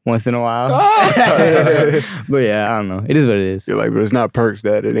known once in a while. But yeah, I don't know. It is what it is. You're like, but it's not perks,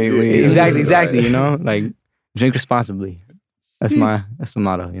 that it ain't lean. Exactly. You know, like drink responsibly. That's the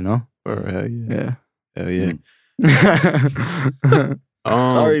motto, you know? Hell yeah. Yeah. Hell yeah.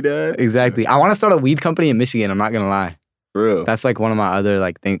 Sorry, Dad. Exactly. I want to start a weed company in Michigan. I'm not going to lie. For real. That's like one of my other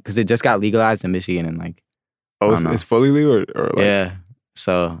like things, because it just got legalized in Michigan and like. Oh, it's fully legal or like? Yeah.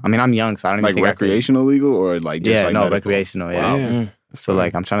 So, I mean, I'm young, so I don't even think recreational legal or like just like medical? Recreational, yeah. Wow. So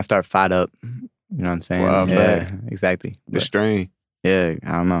like, I'm trying to start Fight Up. You know what I'm saying? Wow, yeah, exactly. The strain. Yeah,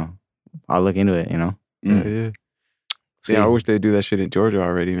 I don't know. I'll look into it, you know? Yeah. Yeah, I wish they'd do that shit in Georgia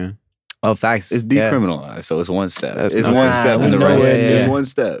already, man. Oh, facts. It's decriminalized, so it's one step. It's one step in the right way. It's one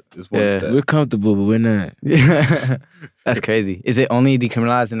step. It's one step. We're comfortable, but we're not. That's crazy. Is it only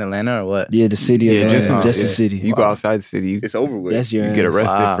decriminalized in Atlanta or what? Yeah, the city. Yeah, just the city. You go outside the city, it's over with. You get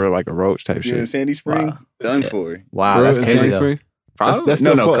arrested for like a roach type shit. In Sandy Spring, done for. Wow, that's crazy. Sandy Spring?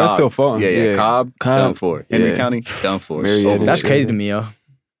 That's still fun. Yeah. Cobb, done for. Henry County, done for. That's crazy to me, yo.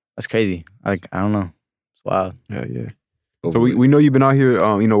 That's crazy. Like, I don't know. It's wild. Yeah. So we know you've been out here,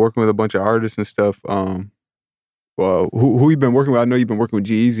 working with a bunch of artists and stuff. Well, who you been working with? I know you've been working with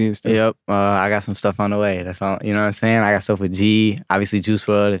G-Eazy and stuff. Yep. I got some stuff on the way. That's all. You know what I'm saying? I got stuff with G. Obviously, Juice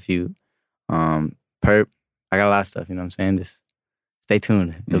WRLD. If you, Perp. I got a lot of stuff. You know what I'm saying? Just stay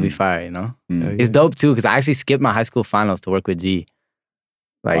tuned. It'll be fire. You know. It's dope too because I actually skipped my high school finals to work with G.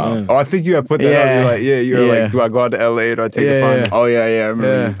 Like, oh, I think you had put that up. You're like, like, do I go out to LA or do I take the finals? Oh yeah. I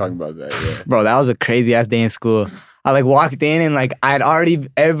remember you talking about that. Yeah. Bro, that was a crazy ass day in school. I like walked in and like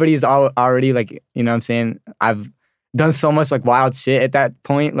everybody's already like, you know what I'm saying? I've done so much like wild shit at that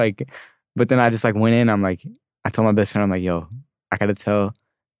point. Like, but then I just like went in. I'm like, I told my best friend, I'm like, yo, I gotta tell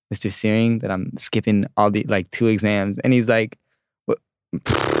Mr. Searing that I'm skipping all the like 2 exams. And he's like, what?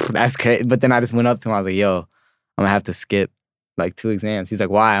 That's crazy. But then I just went up to him. I was like, yo, I'm gonna have to skip like 2 exams. He's like,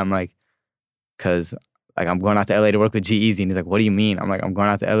 why? I'm like, cause like I'm going out to LA to work with G-Eazy. And he's like, what do you mean? I'm like, I'm going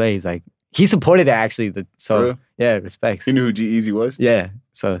out to LA. He's like, he supported it actually. So yeah, respects. He knew who G-Eazy was? Yeah.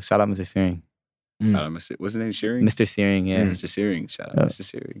 So shout out Mr. Searing. Shout out Mr. What's his name? Shearing? Mr. Searing, yeah. Mr. Searing. Shout out Mr.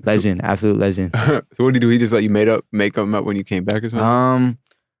 Searing. Legend, absolute legend. So what did he do? He just let you make them up when you came back or something?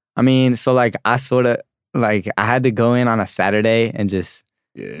 I mean, so like I sort of like I had to go in on a Saturday and just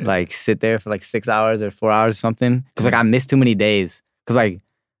like sit there for like 6 hours or 4 hours or something. Cause like I missed too many days. Cause like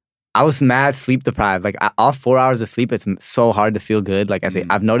I was mad sleep deprived. Like off 4 hours of sleep, it's so hard to feel good. Like I say,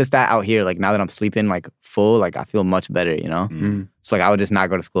 I've noticed that out here. Like now that I'm sleeping like full, like I feel much better, you know? So like I would just not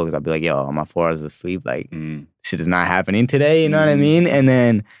go to school because I'd be like, yo, I'm on 4 hours of sleep. Like shit is not happening today, you know what I mean? And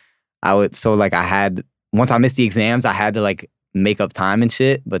then so like I had, once I missed the exams, I had to like make up time and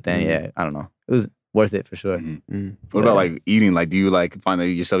shit. But then yeah, I don't know. It was worth it for sure. What about like eating? Like do you like find that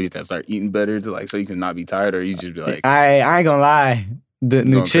yourself you have to start eating better to like so you can not be tired, or you just be like I ain't gonna lie. The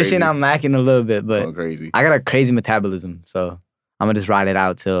nutrition crazy. I'm lacking a little bit, but crazy. I got a crazy metabolism, so I'm gonna just ride it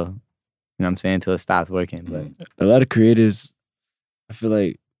out till, you know what I'm saying, till it stops working. But a lot of creatives, I feel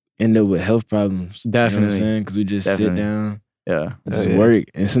like, end up with health problems. Definitely. You know what I'm saying? Because we just sit down, and just work,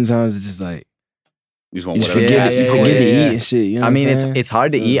 and sometimes it's just like you just forget to eat and shit. You know I mean, what I'm saying? it's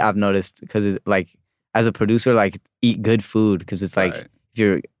hard to eat. I've noticed because it's like as a producer, like eat good food because it's like.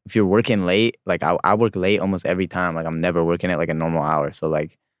 If you're working late, like I work late almost every time. Like I'm never working at like a normal hour. So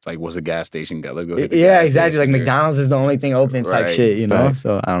like it's like what's a gas station got? Let's go hit the gas station exactly. Like McDonald's is the only thing open type shit, you know?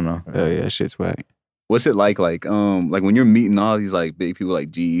 So I don't know. Oh yeah, shit's whack. What's it like when you're meeting all these like big people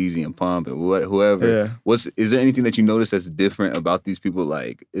like G-Eazy and Pump and whoever? Yeah. Is there anything that you notice that's different about these people?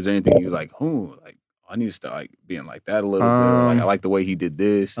 Like, is there anything you like, I need to start like being like that a little bit. Or, like I like the way he did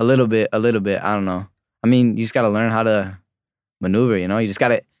this. A little bit. I don't know. I mean, you just gotta learn how to maneuver, you know? You just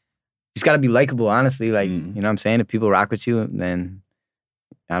gotta be likable, honestly. Like, you know what I'm saying? If people rock with you, then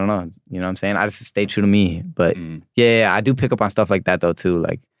I don't know. You know what I'm saying? I just stay true to me. But yeah, I do pick up on stuff like that though too.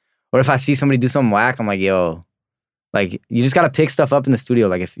 Like, or if I see somebody do something whack, I'm like, yo, like you just gotta pick stuff up in the studio.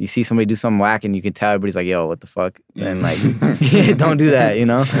 Like if you see somebody do something whack and you can tell everybody's like, yo, what the fuck? Then like, don't do that, you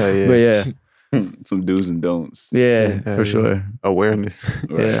know? Yeah. But yeah. Some do's and don'ts. Yeah, for sure. Awareness.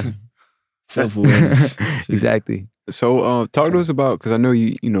 Yeah. Self-awareness. Exactly. So talk to us about, because I know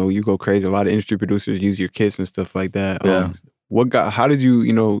you go crazy. A lot of industry producers use your kits and stuff like that. Yeah. How did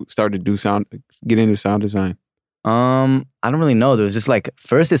you start to get into sound design? I don't really know. There was just like,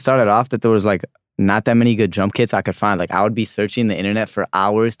 first it started off that there was like not that many good drum kits I could find. Like I would be searching the internet for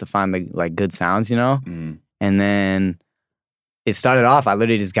hours to find like good sounds, you know? And then it started off, I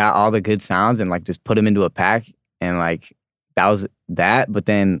literally just got all the good sounds and like just put them into a pack. And like, that was that. But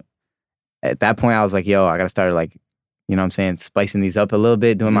then at that point I was like, yo, I gotta start like, you know what I'm saying, spicing these up a little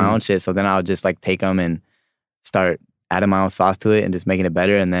bit, doing my own shit. So then I would just like take them and start adding my own sauce to it and just making it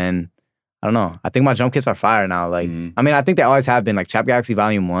better. And then, I don't know. I think my drum kits are fire now. Like, I mean, I think they always have been. Like Trap Galaxy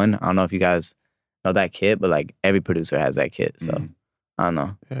Volume 1, I don't know if you guys know that kit, but like every producer has that kit. So, I don't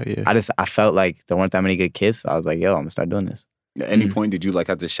know. Yeah. I felt like there weren't that many good kits. So I was like, yo, I'm gonna start doing this. At any point, did you like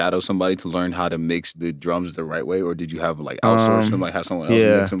have to shadow somebody to learn how to mix the drums the right way? Or did you have like outsource them, like have someone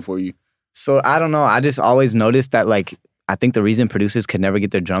else mix them for you? So I don't know. I just always noticed that like, I think the reason producers could never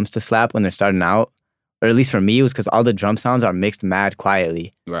get their drums to slap when they're starting out, or at least for me, was because all the drum sounds are mixed mad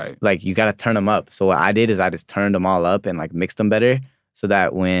quietly. Right. Like you got to turn them up. So what I did is I just turned them all up and like mixed them better so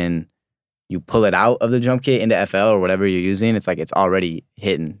that when you pull it out of the drum kit into FL or whatever you're using, it's like it's already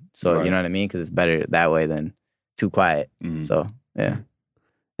hitting. So you know what I mean? Because it's better that way than too quiet. So yeah.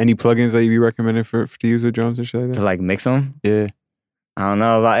 Any plugins that you be recommending to use with drums and shit like that? To like mix them? Yeah. I don't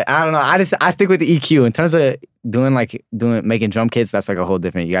know. I stick with the EQ. In terms of making drum kits, that's like a whole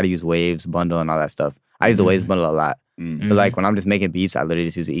different. You got to use Waves bundle and all that stuff. I use the Waves bundle a lot. But like when I'm just making beats, I literally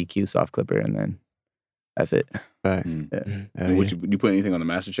just use the EQ soft clipper and then that's it. Facts. You put anything on the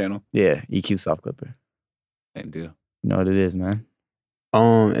master channel? Yeah, EQ soft clipper. Same deal. You know what it is, man.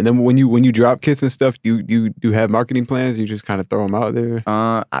 And then when you drop kits and stuff, do you have marketing plans? You just kind of throw them out there?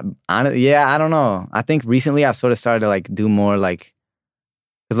 I don't know. I think recently I've sort of started to like do more like.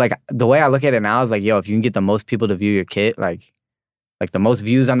 Because like the way I look at it now is like, yo, if you can get the most people to view your kit, like the most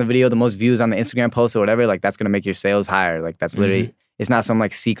views on the video, the most views on the Instagram post or whatever, like that's gonna make your sales higher. Like that's literally, it's not some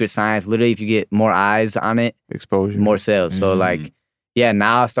like secret science. Literally, if you get more eyes on it, exposure, more sales. So like, yeah,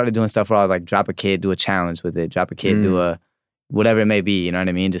 now I started doing stuff where I like drop a kid, do a challenge with it, drop a kid, do a whatever it may be. You know what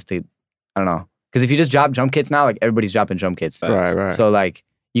I mean? Just to, I don't know. Because if you just drop drum kits now, like everybody's dropping drum kits. Right. So like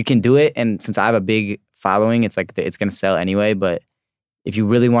you can do it, and since I have a big following, it's like it's gonna sell anyway, but. if you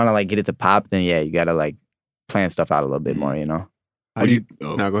really want to like get it to pop, then yeah, you gotta like plan stuff out a little bit more, you know.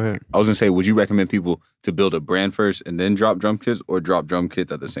 No, go ahead. I was gonna say, would you recommend people to build a brand first and then drop drum kits, or drop drum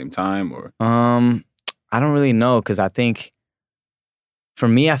kits at the same time, or? I don't really know, because I think for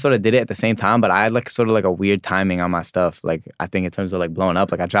me, I sort of did it at the same time, but I had like sort of like a weird timing on my stuff. Like I think in terms of like blowing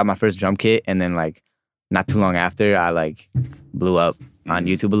up, like I dropped my first drum kit, and then like not too long after, I like blew up on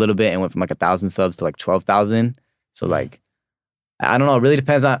YouTube a little bit and went from like 1,000 subs to like 12,000. So like, I don't know. It really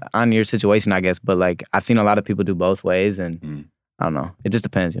depends on your situation, I guess. But like, I've seen a lot of people do both ways, and I don't know. It just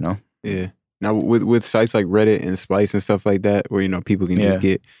depends, you know? Yeah. Now, with sites like Reddit and Splice and stuff like that, where, you know, people can just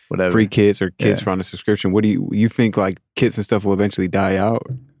get free kits or kits from the subscription, what do you think, like, kits and stuff will eventually die out?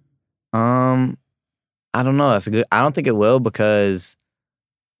 I don't know. I don't think it will, because,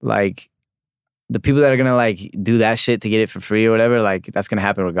 like, the people that are going to, like, do that shit to get it for free or whatever, like, that's going to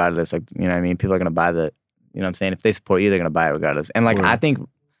happen regardless. Like, you know what I mean? People are going to buy you know what I'm saying? If they support you, they're going to buy it regardless. And, like, I think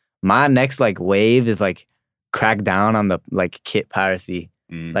my next, like, wave is, like, crack down on the, like, kit piracy.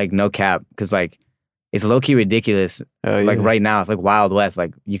 Like, no cap. Because, like, it's low-key ridiculous. Like, right now, it's like Wild West.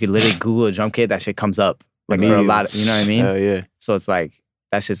 Like, you could literally Google a drum kit, that shit comes up. Like, for a lot of, you know what I mean? Yeah. So it's like,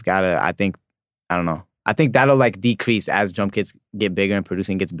 that shit's gotta, I don't know. I think that'll, like, decrease as drum kits get bigger and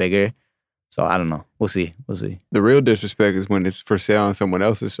producing gets bigger. So, I don't know. We'll see. The real disrespect is when it's for sale on someone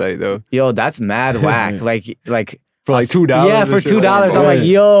else's site, though. Yo, that's mad whack. like for like $2? Yeah, for $2. I'm like,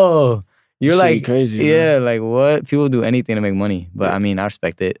 yo. You're like crazy, yeah, man. Like what? People do anything to make money, but I mean, I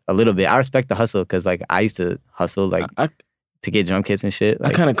respect it a little bit. I respect the hustle, because like I used to hustle like to get drum kits and shit.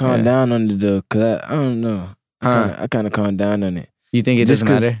 Like, I kind of calmed down on it though, cause I don't know. I kind of calmed down on it. You think it doesn't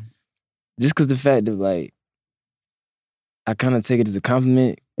matter? Just because the fact that like I kind of take it as a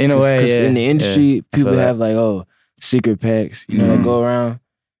compliment in a way. Because in the industry, people have like secret packs, you know, that go around.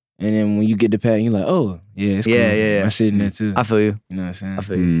 And then when you get the pack, you're like, oh, yeah, it's cool. Yeah. I shit in there too. I feel you. You know what I'm saying? I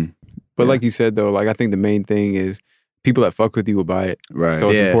feel you. But like you said, though, like I think the main thing is people that fuck with you will buy it. Right. So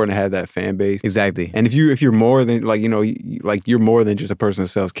it's important to have that fan base. Exactly. And if you're more than like, you know, like you're more than just a person that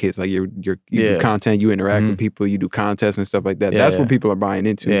sells kits. Like you do content, you interact with people, you do contests and stuff like that. That's what people are buying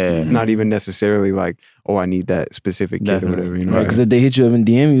into. Yeah. Not even necessarily like, oh, I need that specific kit or whatever. You know, right? Because if they hit you up in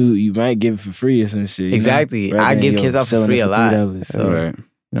DM, you might give it for free or some shit. Exactly. You know? I give kids out for free a lot. So, right.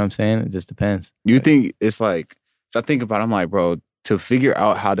 You know what I'm saying? It just depends. You think it's like, so I think about it, I'm like, bro, to figure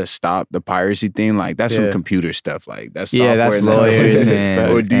out how to stop the piracy thing, like that's some computer stuff, like that's software. That's lawyers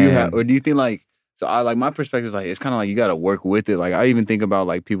or do you think like, so I like my perspective is like it's kind of like you got to work with it. Like I even think about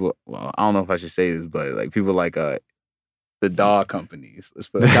like people. Well, I don't know if I should say this, but like people like the dog companies. Let's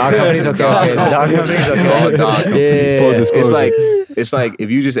put the dog companies, okay. The dog companies, okay. All dog companies. Yeah. It's like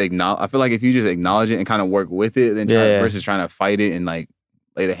if you just acknowledge. I feel like if you just acknowledge it and kind of work with it, then versus trying to fight it and like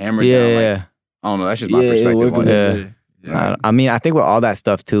lay the hammer down. Like, I don't know. That's just my perspective on it. Yeah. I mean, I think with all that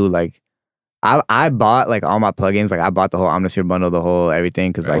stuff too, like I bought like all my plugins, like I bought the whole Omnisphere bundle, the whole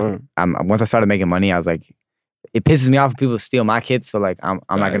everything, because like once I started making money, I was like, it pisses me off when people steal my kits, so like I'm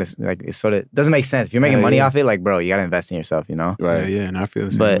not gonna like, it sort of doesn't make sense. If you're making money off it, like bro, you gotta invest in yourself, you know? Right. Yeah, and I feel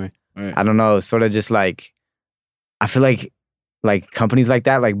the same way. Right. I don't know, it's sort of just like I feel like companies like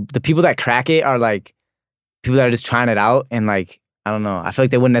that, like the people that crack it are like people that are just trying it out, and like I don't know. I feel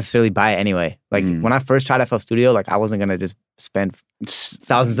like they wouldn't necessarily buy it anyway. Like when I first tried FL Studio, like I wasn't gonna just spend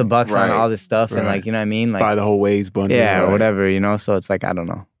thousands of bucks on all this stuff and like, you know what I mean? Like buy the whole Waves bundle. Yeah, or whatever, you know? So it's like, I don't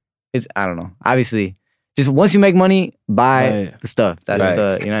know. I don't know. Obviously, just once you make money, buy the stuff. That's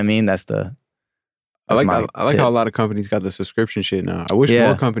you know what I mean? That's I like how a lot of companies got the subscription shit now. I wish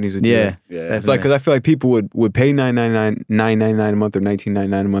more companies would do that. Yeah, it's like, because I feel like people would pay $9.99 a month or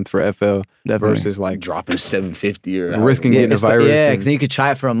 $19.99 a month for FL versus like dropping $750 or risking getting a virus. Yeah, because then you could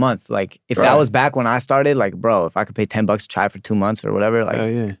try it for a month. Like if that was back when I started, like bro, if I could pay $10 to try it for 2 months or whatever, like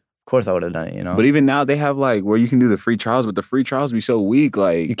of course I would have done it, you know. But even now they have like where you can do the free trials, but the free trials be so weak.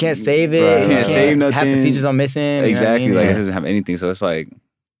 Like you can't save it. You can't save nothing. Half the features are missing. Exactly. You know what I mean? Like it doesn't have anything. So it's like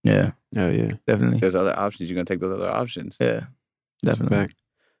yeah, definitely. There's other options. You're gonna take those other options. Yeah, definitely.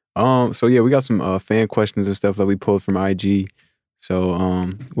 So yeah, we got some fan questions and stuff that we pulled from IG. So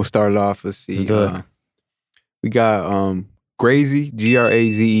we'll start it off. Let's see. We got Grazy,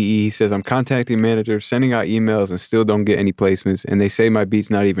 Grazee. He says, I'm contacting managers, sending out emails, and still don't get any placements. And they say my beat's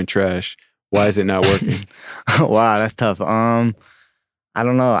not even trash. Why is it not working? Wow, that's tough. I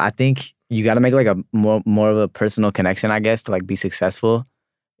don't know. I think you got to make like a more of a personal connection, I guess, to like be successful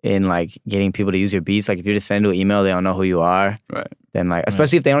in like getting people to use your beats. Like if you're just sending an email, they don't know who you are. Right. Then like,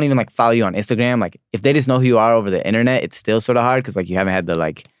 especially if they don't even like follow you on Instagram, like if they just know who you are over the internet, it's still sort of hard because like you haven't had the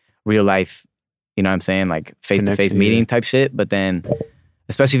like real life, you know what I'm saying? Like face-to-face meeting type shit. But then,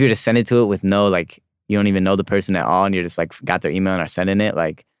 especially if you're just sending to it with no like, you don't even know the person at all and you're just like got their email and are sending it,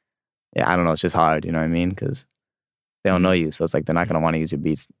 like, yeah, I don't know, it's just hard, you know what I mean? Because they don't know you, so it's like they're not gonna want to use your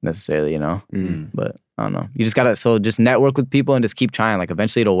beats necessarily, you know? But I don't know. You just gotta, so just network with people and just keep trying. Like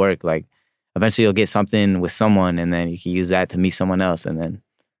eventually it'll work. Like eventually you'll get something with someone and then you can use that to meet someone else and then,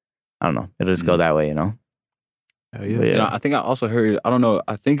 I don't know, it'll just go that way, you know? Yeah. You know, I think I also heard, I don't know,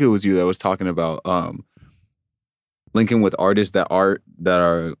 I think it was you that was talking about linking with artists that are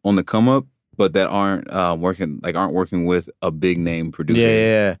on the come up, but that aren't working with a big name producer.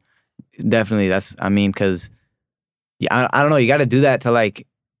 Yeah. Definitely. That's, I mean, because I don't know, you got to do that to like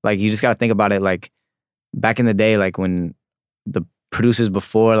you just got to think about it. Like back in the day, like when the producers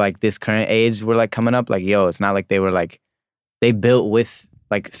before like this current age were like coming up, like, yo, it's not like they were like, they built with,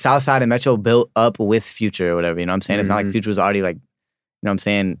 like Southside and Metro built up with Future or whatever, you know what I'm saying? It's not like Future was already like, you know what I'm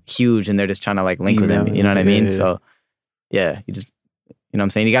saying, huge and they're just trying to like link with him, you know what I mean? Yeah. So yeah, you just, you know what I'm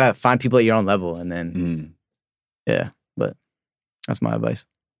saying? You got to find people at your own level and then, yeah, but that's my advice.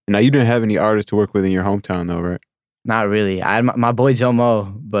 Now you didn't have any artists to work with in your hometown though, right? Not really. I had my boy Joe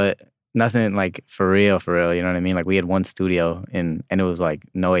Mo, but nothing like for real, you know what I mean? Like we had one studio and it was like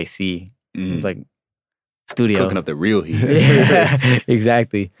no AC. It was like studio. Cooking up the real heat. Yeah,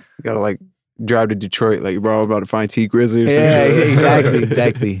 exactly. You gotta like drive to Detroit, like bro, I'm about to find T Grizzly or something. Yeah,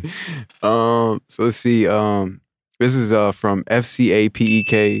 exactly. So let's see. This is from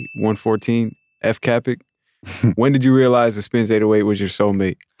FCAPEK 114 F Capic. When did you realize the Spins 808 was your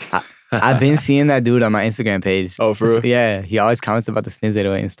soulmate? I've been seeing that dude on my Instagram page. Oh, for real? Yeah, he always comments about the Spins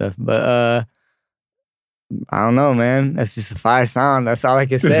 808 and stuff. But I don't know, man. That's just a fire sound. That's all I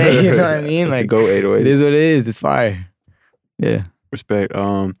can say. You know what I mean? Like, go 808. It is what it is. It's fire. Yeah. Respect.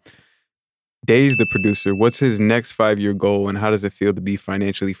 Daze, the producer, what's his next 5-year goal and how does it feel to be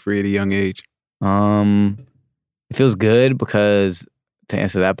financially free at a young age? It feels good because, to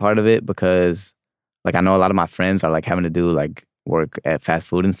answer that part of it, because like I know a lot of my friends are like having to do like work at fast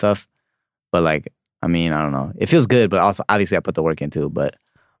food and stuff. But like, I mean, I don't know. It feels good, but also obviously I put the work into. But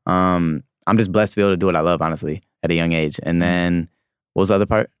I'm just blessed to be able to do what I love, honestly, at a young age. And then what was the other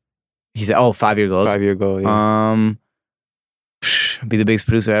part? He said, 5-year goals. 5-year goal, yeah. Be the biggest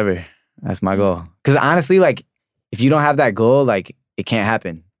producer ever. That's my goal. Because honestly, like, if you don't have that goal, like, it can't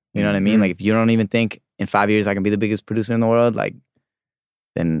happen. You know what I mean? Like, if you don't even think in 5 years I can be the biggest producer in the world, like,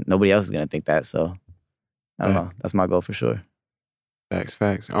 then nobody else is going to think that. So, I don't know. That's my goal for sure. Facts.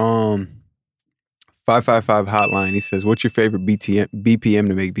 555 hotline. He says, what's your favorite BPM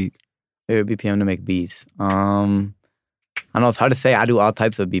to make beats? Favorite BPM to make beats? I don't know. It's hard to say. I do all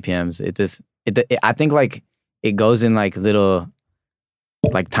types of BPMs. I think like it goes in like little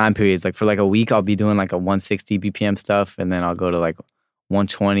like time periods. Like for like a week, I'll be doing like a 160 BPM stuff, and then I'll go to like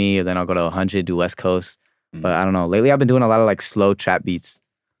 120, or then I'll go to 100, do West Coast. But I don't know. Lately, I've been doing a lot of like slow trap beats.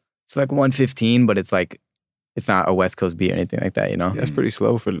 It's like 115, but it's like, it's not a West Coast beat or anything like that, you know? That's pretty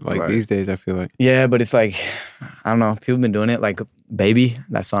slow for like these days, I feel like. Yeah, but it's like, I don't know. People have been doing it. Like Baby,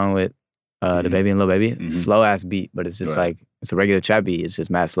 that song with the Baby and Lil Baby. Slow ass beat, but it's just like, it's a regular trap beat. It's just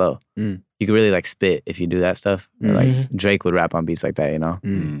mad slow. You can really like spit if you do that stuff. Or, like Drake would rap on beats like that, you know?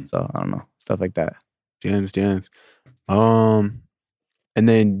 So I don't know. Stuff like that. Gems. And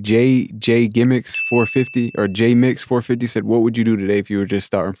then J Gimmicks 450 or J Mix 450 said, what would you do today if you were just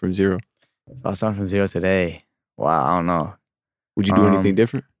starting from zero? If I was starting from zero today, wow, I don't know. Would you do anything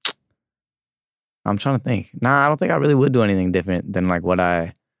different? I'm trying to think. Nah, I don't think I really would do anything different than like what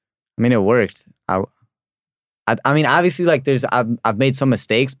I mean, it worked. I mean, obviously, like I've made some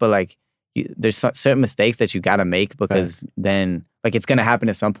mistakes, but like there's certain mistakes that you gotta make because then like it's gonna happen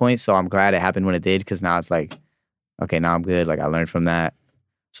at some point. So I'm glad it happened when it did because now it's like, okay, now I'm good. Like I learned from that.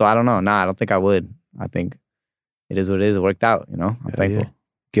 So I don't know. Nah, I don't think I would. I think it is what it is. It worked out, you know? I'm thankful. Yeah.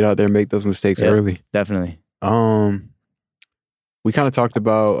 Get out there and make those mistakes early. Definitely. We kind of talked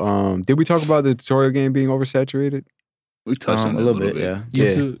about, did we talk about the tutorial game being oversaturated? We touched on it a little bit. Yeah.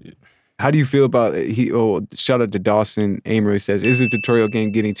 YouTube. How do you feel about it? Shout out to Dawson Amory says, is the tutorial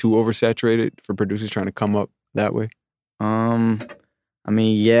game getting too oversaturated for producers trying to come up that way? I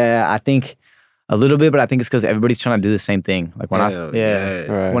mean, yeah, I think a little bit, but I think it's because everybody's trying to do the same thing. Like when I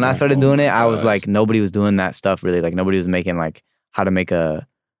started doing it, I was like, nobody was doing that stuff really. Like nobody was making like how to make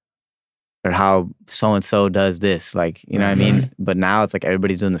or how so-and-so does this. Like, you know what I mean? But now it's like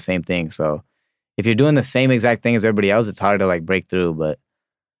everybody's doing the same thing. So if you're doing the same exact thing as everybody else, it's hard to like break through. But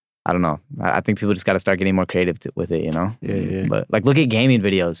I don't know. I think people just got to start getting more creative with it, you know? Yeah. But like look at gaming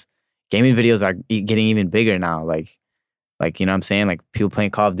videos. Gaming videos are getting even bigger now. Like, you know what I'm saying? Like people playing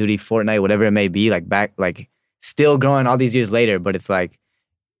Call of Duty, Fortnite, whatever it may be, like back, like still growing all these years later, but it's like,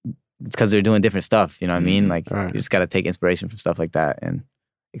 it's because they're doing different stuff. You know what I mean? Like you just got to take inspiration from stuff like that and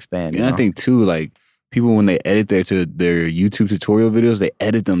expand. And I think too, like people when they edit their YouTube tutorial videos, they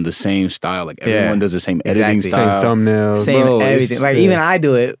edit them the same style. Like everyone does the same editing style, same thumbnails, same everything. Like even I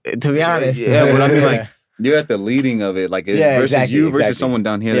do it. To be honest. Yeah, but I mean like. You're at the leading of it, like versus someone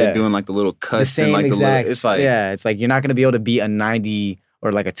down here. They're doing like the little cuts and like the little. It's like it's like you're not gonna be able to beat a 90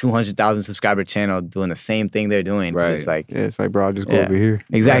 or like a 200,000 subscriber channel doing the same thing they're doing. Right. It's like it's like bro, I'll just go over here.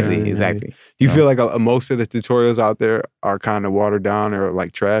 Exactly. Do you feel like most of the tutorials out there are kind of watered down or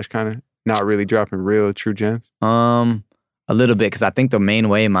like trash, kind of not really dropping real true gems? A little bit, because I think the main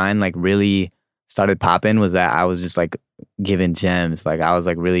way mine like really started popping was that I was just like giving gems. Like I was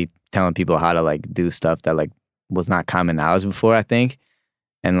like really telling people how to like do stuff that like was not common knowledge before, I think.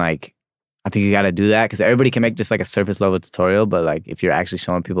 And like, I think you got to do that because everybody can make just like a surface level tutorial, but like if you're actually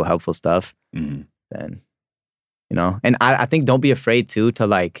showing people helpful stuff, then, you know, and I think don't be afraid too to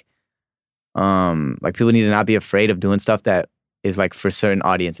like people need to not be afraid of doing stuff that is like for certain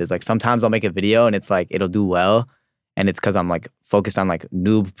audiences. Like sometimes I'll make a video and it's like, it'll do well. And it's because I'm like focused on like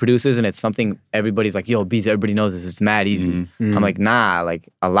noob producers and it's something everybody's like, yo, Beats, everybody knows this. It's mad easy. I'm like, nah, like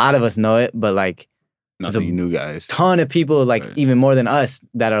a lot of us know it, but like there's a new guys. Ton of people like even more than us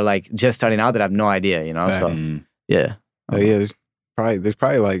that are like just starting out that have no idea, you know? Right. So yeah. There's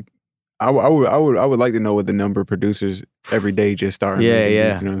probably like I would like to know what the number of producers every day just starting.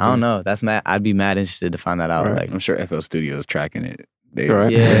 Yeah. Beats, you know I don't know. That's mad. I'd be mad interested to find that out. Right. Like I'm sure FL Studio is tracking it.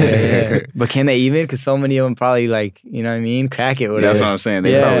 Yeah. But can they even? Because so many of them probably like, you know what I mean? Crack it. Whatever. That's what I'm saying.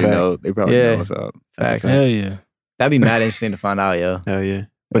 They probably know. They probably know what's up. Hell yeah. That'd be mad interesting to find out, yo. Hell yeah.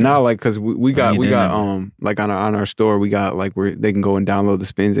 But now, like, cause we got like on our store, we got like where they can go and download the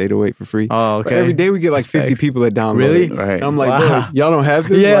Spins 808 for free. Oh, okay. But every day we get like 50 people that download really? it. Right. And I'm like, bro, y'all don't have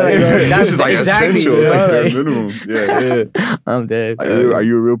this? Yeah, like, this is like essential. It's like bare minimum. Yeah. I'm dead. Are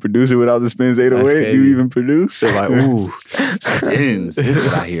you a real producer without the Spins 808? Do you even produce? They're like, ooh, Spins. This is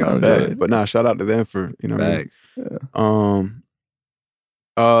what I hear all the time. But nah, shout out to them for, you know what I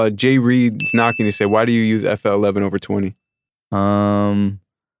mean? Jay Reed's knocking to say, why do you use FL11 over 20?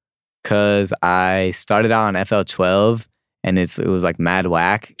 Cause I started out on FL12 and it was like mad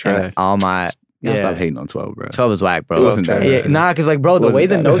whack. And all my stop hating on 12, bro. 12 was whack, bro. It wasn't that bad. Nah, cause like, bro, the way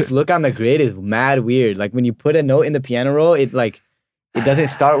the notes look on the grid is mad weird. Like when you put a note in the piano roll, it doesn't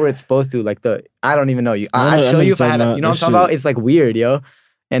start where it's supposed to. Like I don't even know. I'd show you if I had you know what I'm talking about? It's like weird, yo.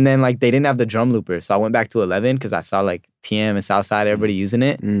 And then like they didn't have the drum looper. So I went back to 11 because I saw like TM and Southside, everybody using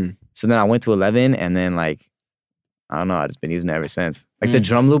it. So then I went to 11 and then like, I don't know. I've just been using it ever since. Like the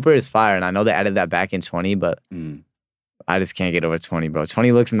drum looper is fire, and I know they added that back in 20, but I just can't get over 20, bro.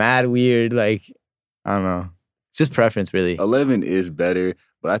 20 looks mad weird. Like I don't know. It's just preference, really. 11 is better,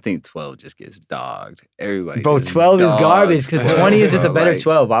 but I think 12 just gets dogged. Everybody, bro. 12 is garbage because 20 is just a better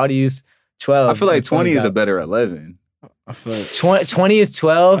 12. Why would you use 12? I feel like 20 is a better 11. I feel like 20 is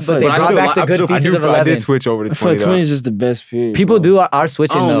 12, but they brought back the good features of 11. I did switch over to 20. I feel like 20 is just the best period. People are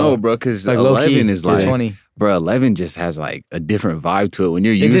switching though. I don't know, bro, because like 11 is like 20. Bro, 11 just has like a different vibe to it. When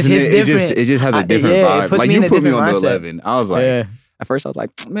you're using it just has a different vibe. Like you put me on the 11. I was like, at first I was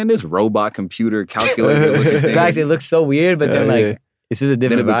like, man, this robot computer calculator looking thing. Exactly, it looks so weird, but then like it's just a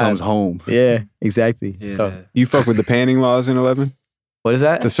different vibe. Then it becomes home. Yeah, exactly. Yeah. So you fuck with the panning laws in 11? What is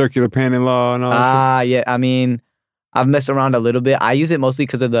that? The circular panning law and all that shit? Yeah. I mean, I've messed around a little bit. I use it mostly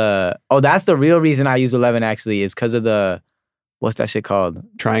because of that's the real reason I use 11 actually, is because of what's that shit called?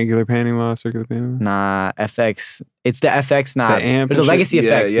 Triangular panning law, circular panning law? Nah, FX. It's the FX knobs. The amp. The legacy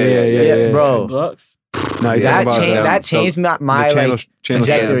effects. Yeah. Bro. No, that changed my like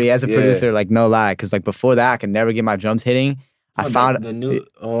trajectory as a producer, like no lie. Cause like before that I could never get my drums hitting. I found the new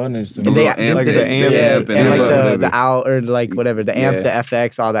I understand. The amp and like the out or like whatever, the amp, the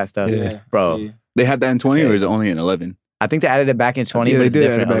FX, all that stuff. Yeah. Bro. They had that in 20 or is it only in 11? I think they added it back in 20, but it's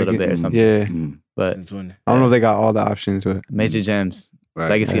different a little bit or something. Yeah. But I don't know if they got all the options, but major gems. Right.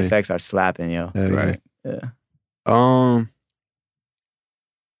 Legacy effects are slapping, yo. Right. Yeah.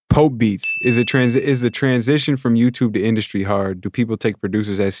 Pope Beats. Is the transition from YouTube to industry hard? Do people take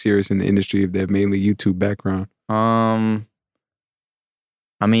producers as serious in the industry if they have mainly YouTube background? I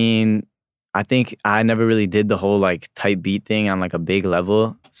mean, I think I never really did the whole like type beat thing on like a big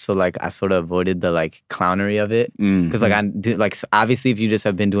level. So like I sort of avoided the like clownery of it. Cause like I do like obviously if you just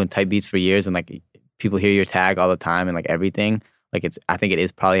have been doing type beats for years and like people hear your tag all the time and like everything, like I think it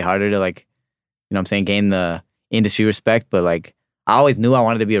is probably harder to like, you know what I'm saying, gain the industry respect. But like I always knew I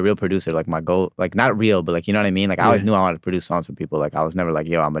wanted to be a real producer. Like my goal, like not real, but like, you know what I mean? Like I always knew I wanted to produce songs for people. Like I was never like,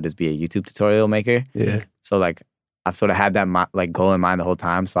 yo, I'm gonna just be a YouTube tutorial maker. Yeah. So like I've sort of had that like goal in mind the whole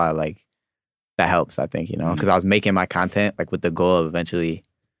time. So I like, that helps, I think, you know, because I was making my content like with the goal of eventually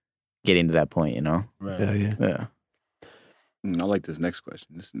getting to that point, you know? Right. Yeah. I like this next question.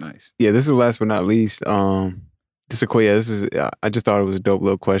 This is nice. Yeah, this is last but not least. This is I just thought it was a dope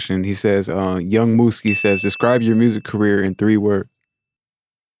little question. He says, Young Mooski says, describe your music career in 3 words.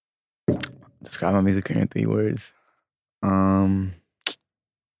 Describe my music career in 3 words.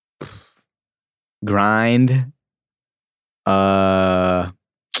 Grind.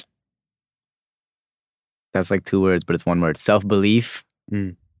 That's like 2 words, but it's 1 word. Self-belief.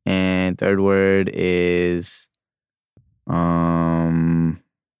 And 3rd word is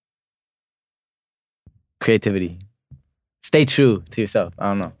creativity. Stay true to yourself. I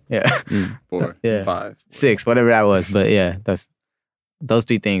don't know. Yeah. 4, 5, 6, whatever that was. But yeah, that's those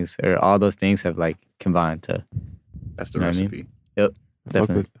 3 things, or all those things have like combined to. That's the recipe. I mean? Yep.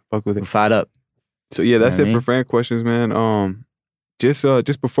 Definitely. Fuck with it. We're fired up. So yeah, that's it for fan questions, man.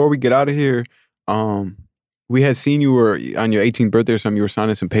 Just before we get out of here, we had seen you were on your 18th birthday or something. You were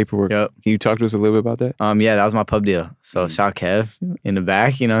signing some paperwork. Yep. Can you talk to us a little bit about that? Yeah, that was my pub deal. So shout Kev in the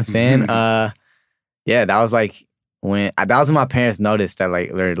back. You know what I'm saying? Yeah, that was like that was when my parents noticed that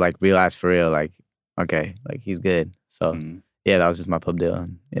like they like realized for real, like okay, like he's good. So yeah, that was just my pub deal.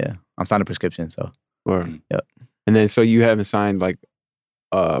 And, yeah, I'm signing a prescription. So yep. And then so you haven't signed like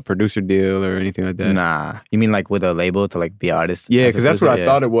a producer deal or anything like that? Nah. You mean like with a label to like be an artist? Yeah, because that's what I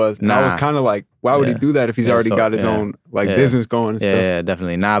thought it was. And I was kind of like, why would he do that if he's already got his own like business going and stuff? Yeah,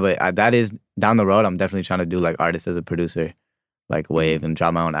 definitely. Nah, but that is down the road. I'm definitely trying to do like artist as a producer, like wave and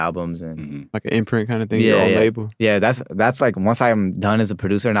drop my own albums and like an imprint kind of thing, your own label. Yeah, that's like once I'm done as a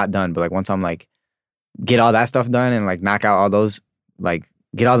producer, not done, but like once I'm like get all that stuff done and like knock out all those, like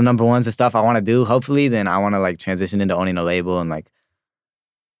get all the number ones and stuff I want to do, hopefully, then I want to like transition into owning a label and like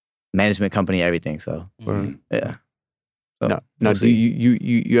management company, everything. So yeah. So now do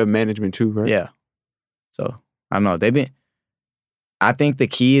you have management too, right? Yeah. So I don't know. I think the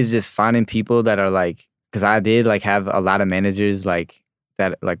key is just finding people that are like, because I did like have a lot of managers like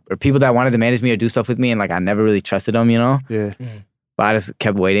that, like, or people that wanted to manage me or do stuff with me, and like I never really trusted them, you know? Yeah. But I just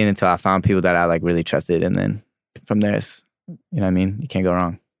kept waiting until I found people that I like really trusted, and then from there, it's, you know what I mean? You can't go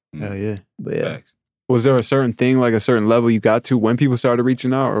wrong. Hell yeah. But yeah. Facts. Was there a certain thing, like a certain level you got to when people started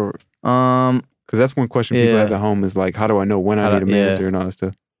reaching out, or? Because that's one question people have at home is like, how do I know when I need a manager and all that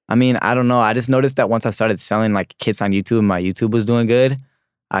stuff? I mean, I don't know. I just noticed that once I started selling like kits on YouTube and my YouTube was doing good,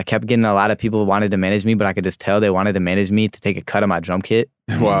 I kept getting a lot of people who wanted to manage me, but I could just tell they wanted to manage me to take a cut of my drum kit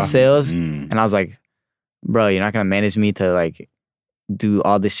sales. And I was like, bro, you're not going to manage me to like do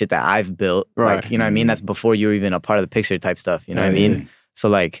all this shit that I've built. Right. Like, you know what I mean? That's before you're even a part of the picture type stuff. You know what I mean? So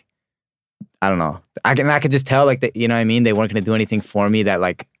like, I don't know. I could just tell like that, you know what I mean? They weren't going to do anything for me that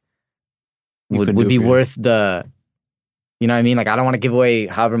like would be worth the, you know what I mean? Like I don't want to give away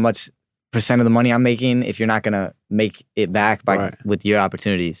however much % of the money I'm making if you're not going to make it back by with your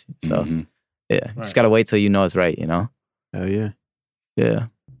opportunities. So yeah, just got to wait till you know it's right, you know? Hell yeah. Yeah.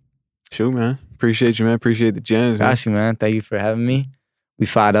 Shoot, man. Appreciate you, man. Appreciate the gems. Got you, man. Thank you for having me. We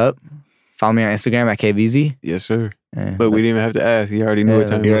fired up. Follow me on Instagram at KBZ. Yes, sir. Look, we didn't even have to ask. He already knew what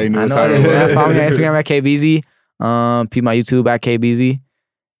time. He already knew what time. Follow me on Instagram at KBZ. Peep my YouTube at KBZ.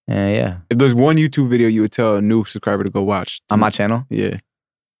 And yeah. If there's one YouTube video you would tell a new subscriber to go watch on my channel, yeah,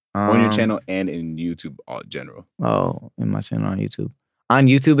 on your channel and in YouTube in general. Oh, in my channel on YouTube. On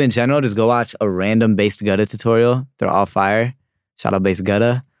YouTube in general, just go watch a random Bass Gutta tutorial. They're all fire. Shout out Bass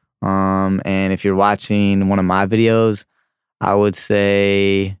Gutta. And if you're watching one of my videos, I would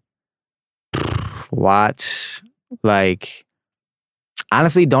say watch like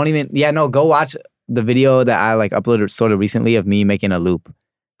honestly go watch the video that I like uploaded sort of recently of me making a loop,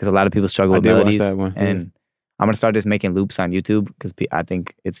 because a lot of people struggle with melodies, that one. And I'm gonna start just making loops on YouTube because I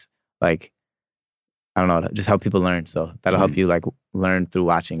think it's like, I don't know, just help people learn. So that'll help you like learn through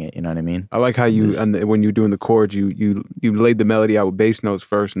watching it. You know what I mean? I like how you when you're doing the chords, you laid the melody out with bass notes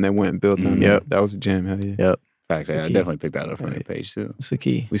first and then went and built them. Yep, that was a gem. Hell yeah. Yep. Facts. I definitely picked that up from the page too. It's the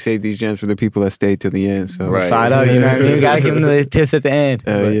key. We saved these gems for the people that stayed till the end. So fired up. You know what I mean? You gotta give them the tips at the end.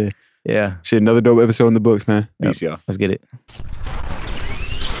 Hell yeah. Yeah. Shit, another dope episode in the books, man. Peace, y'all. Let's get it.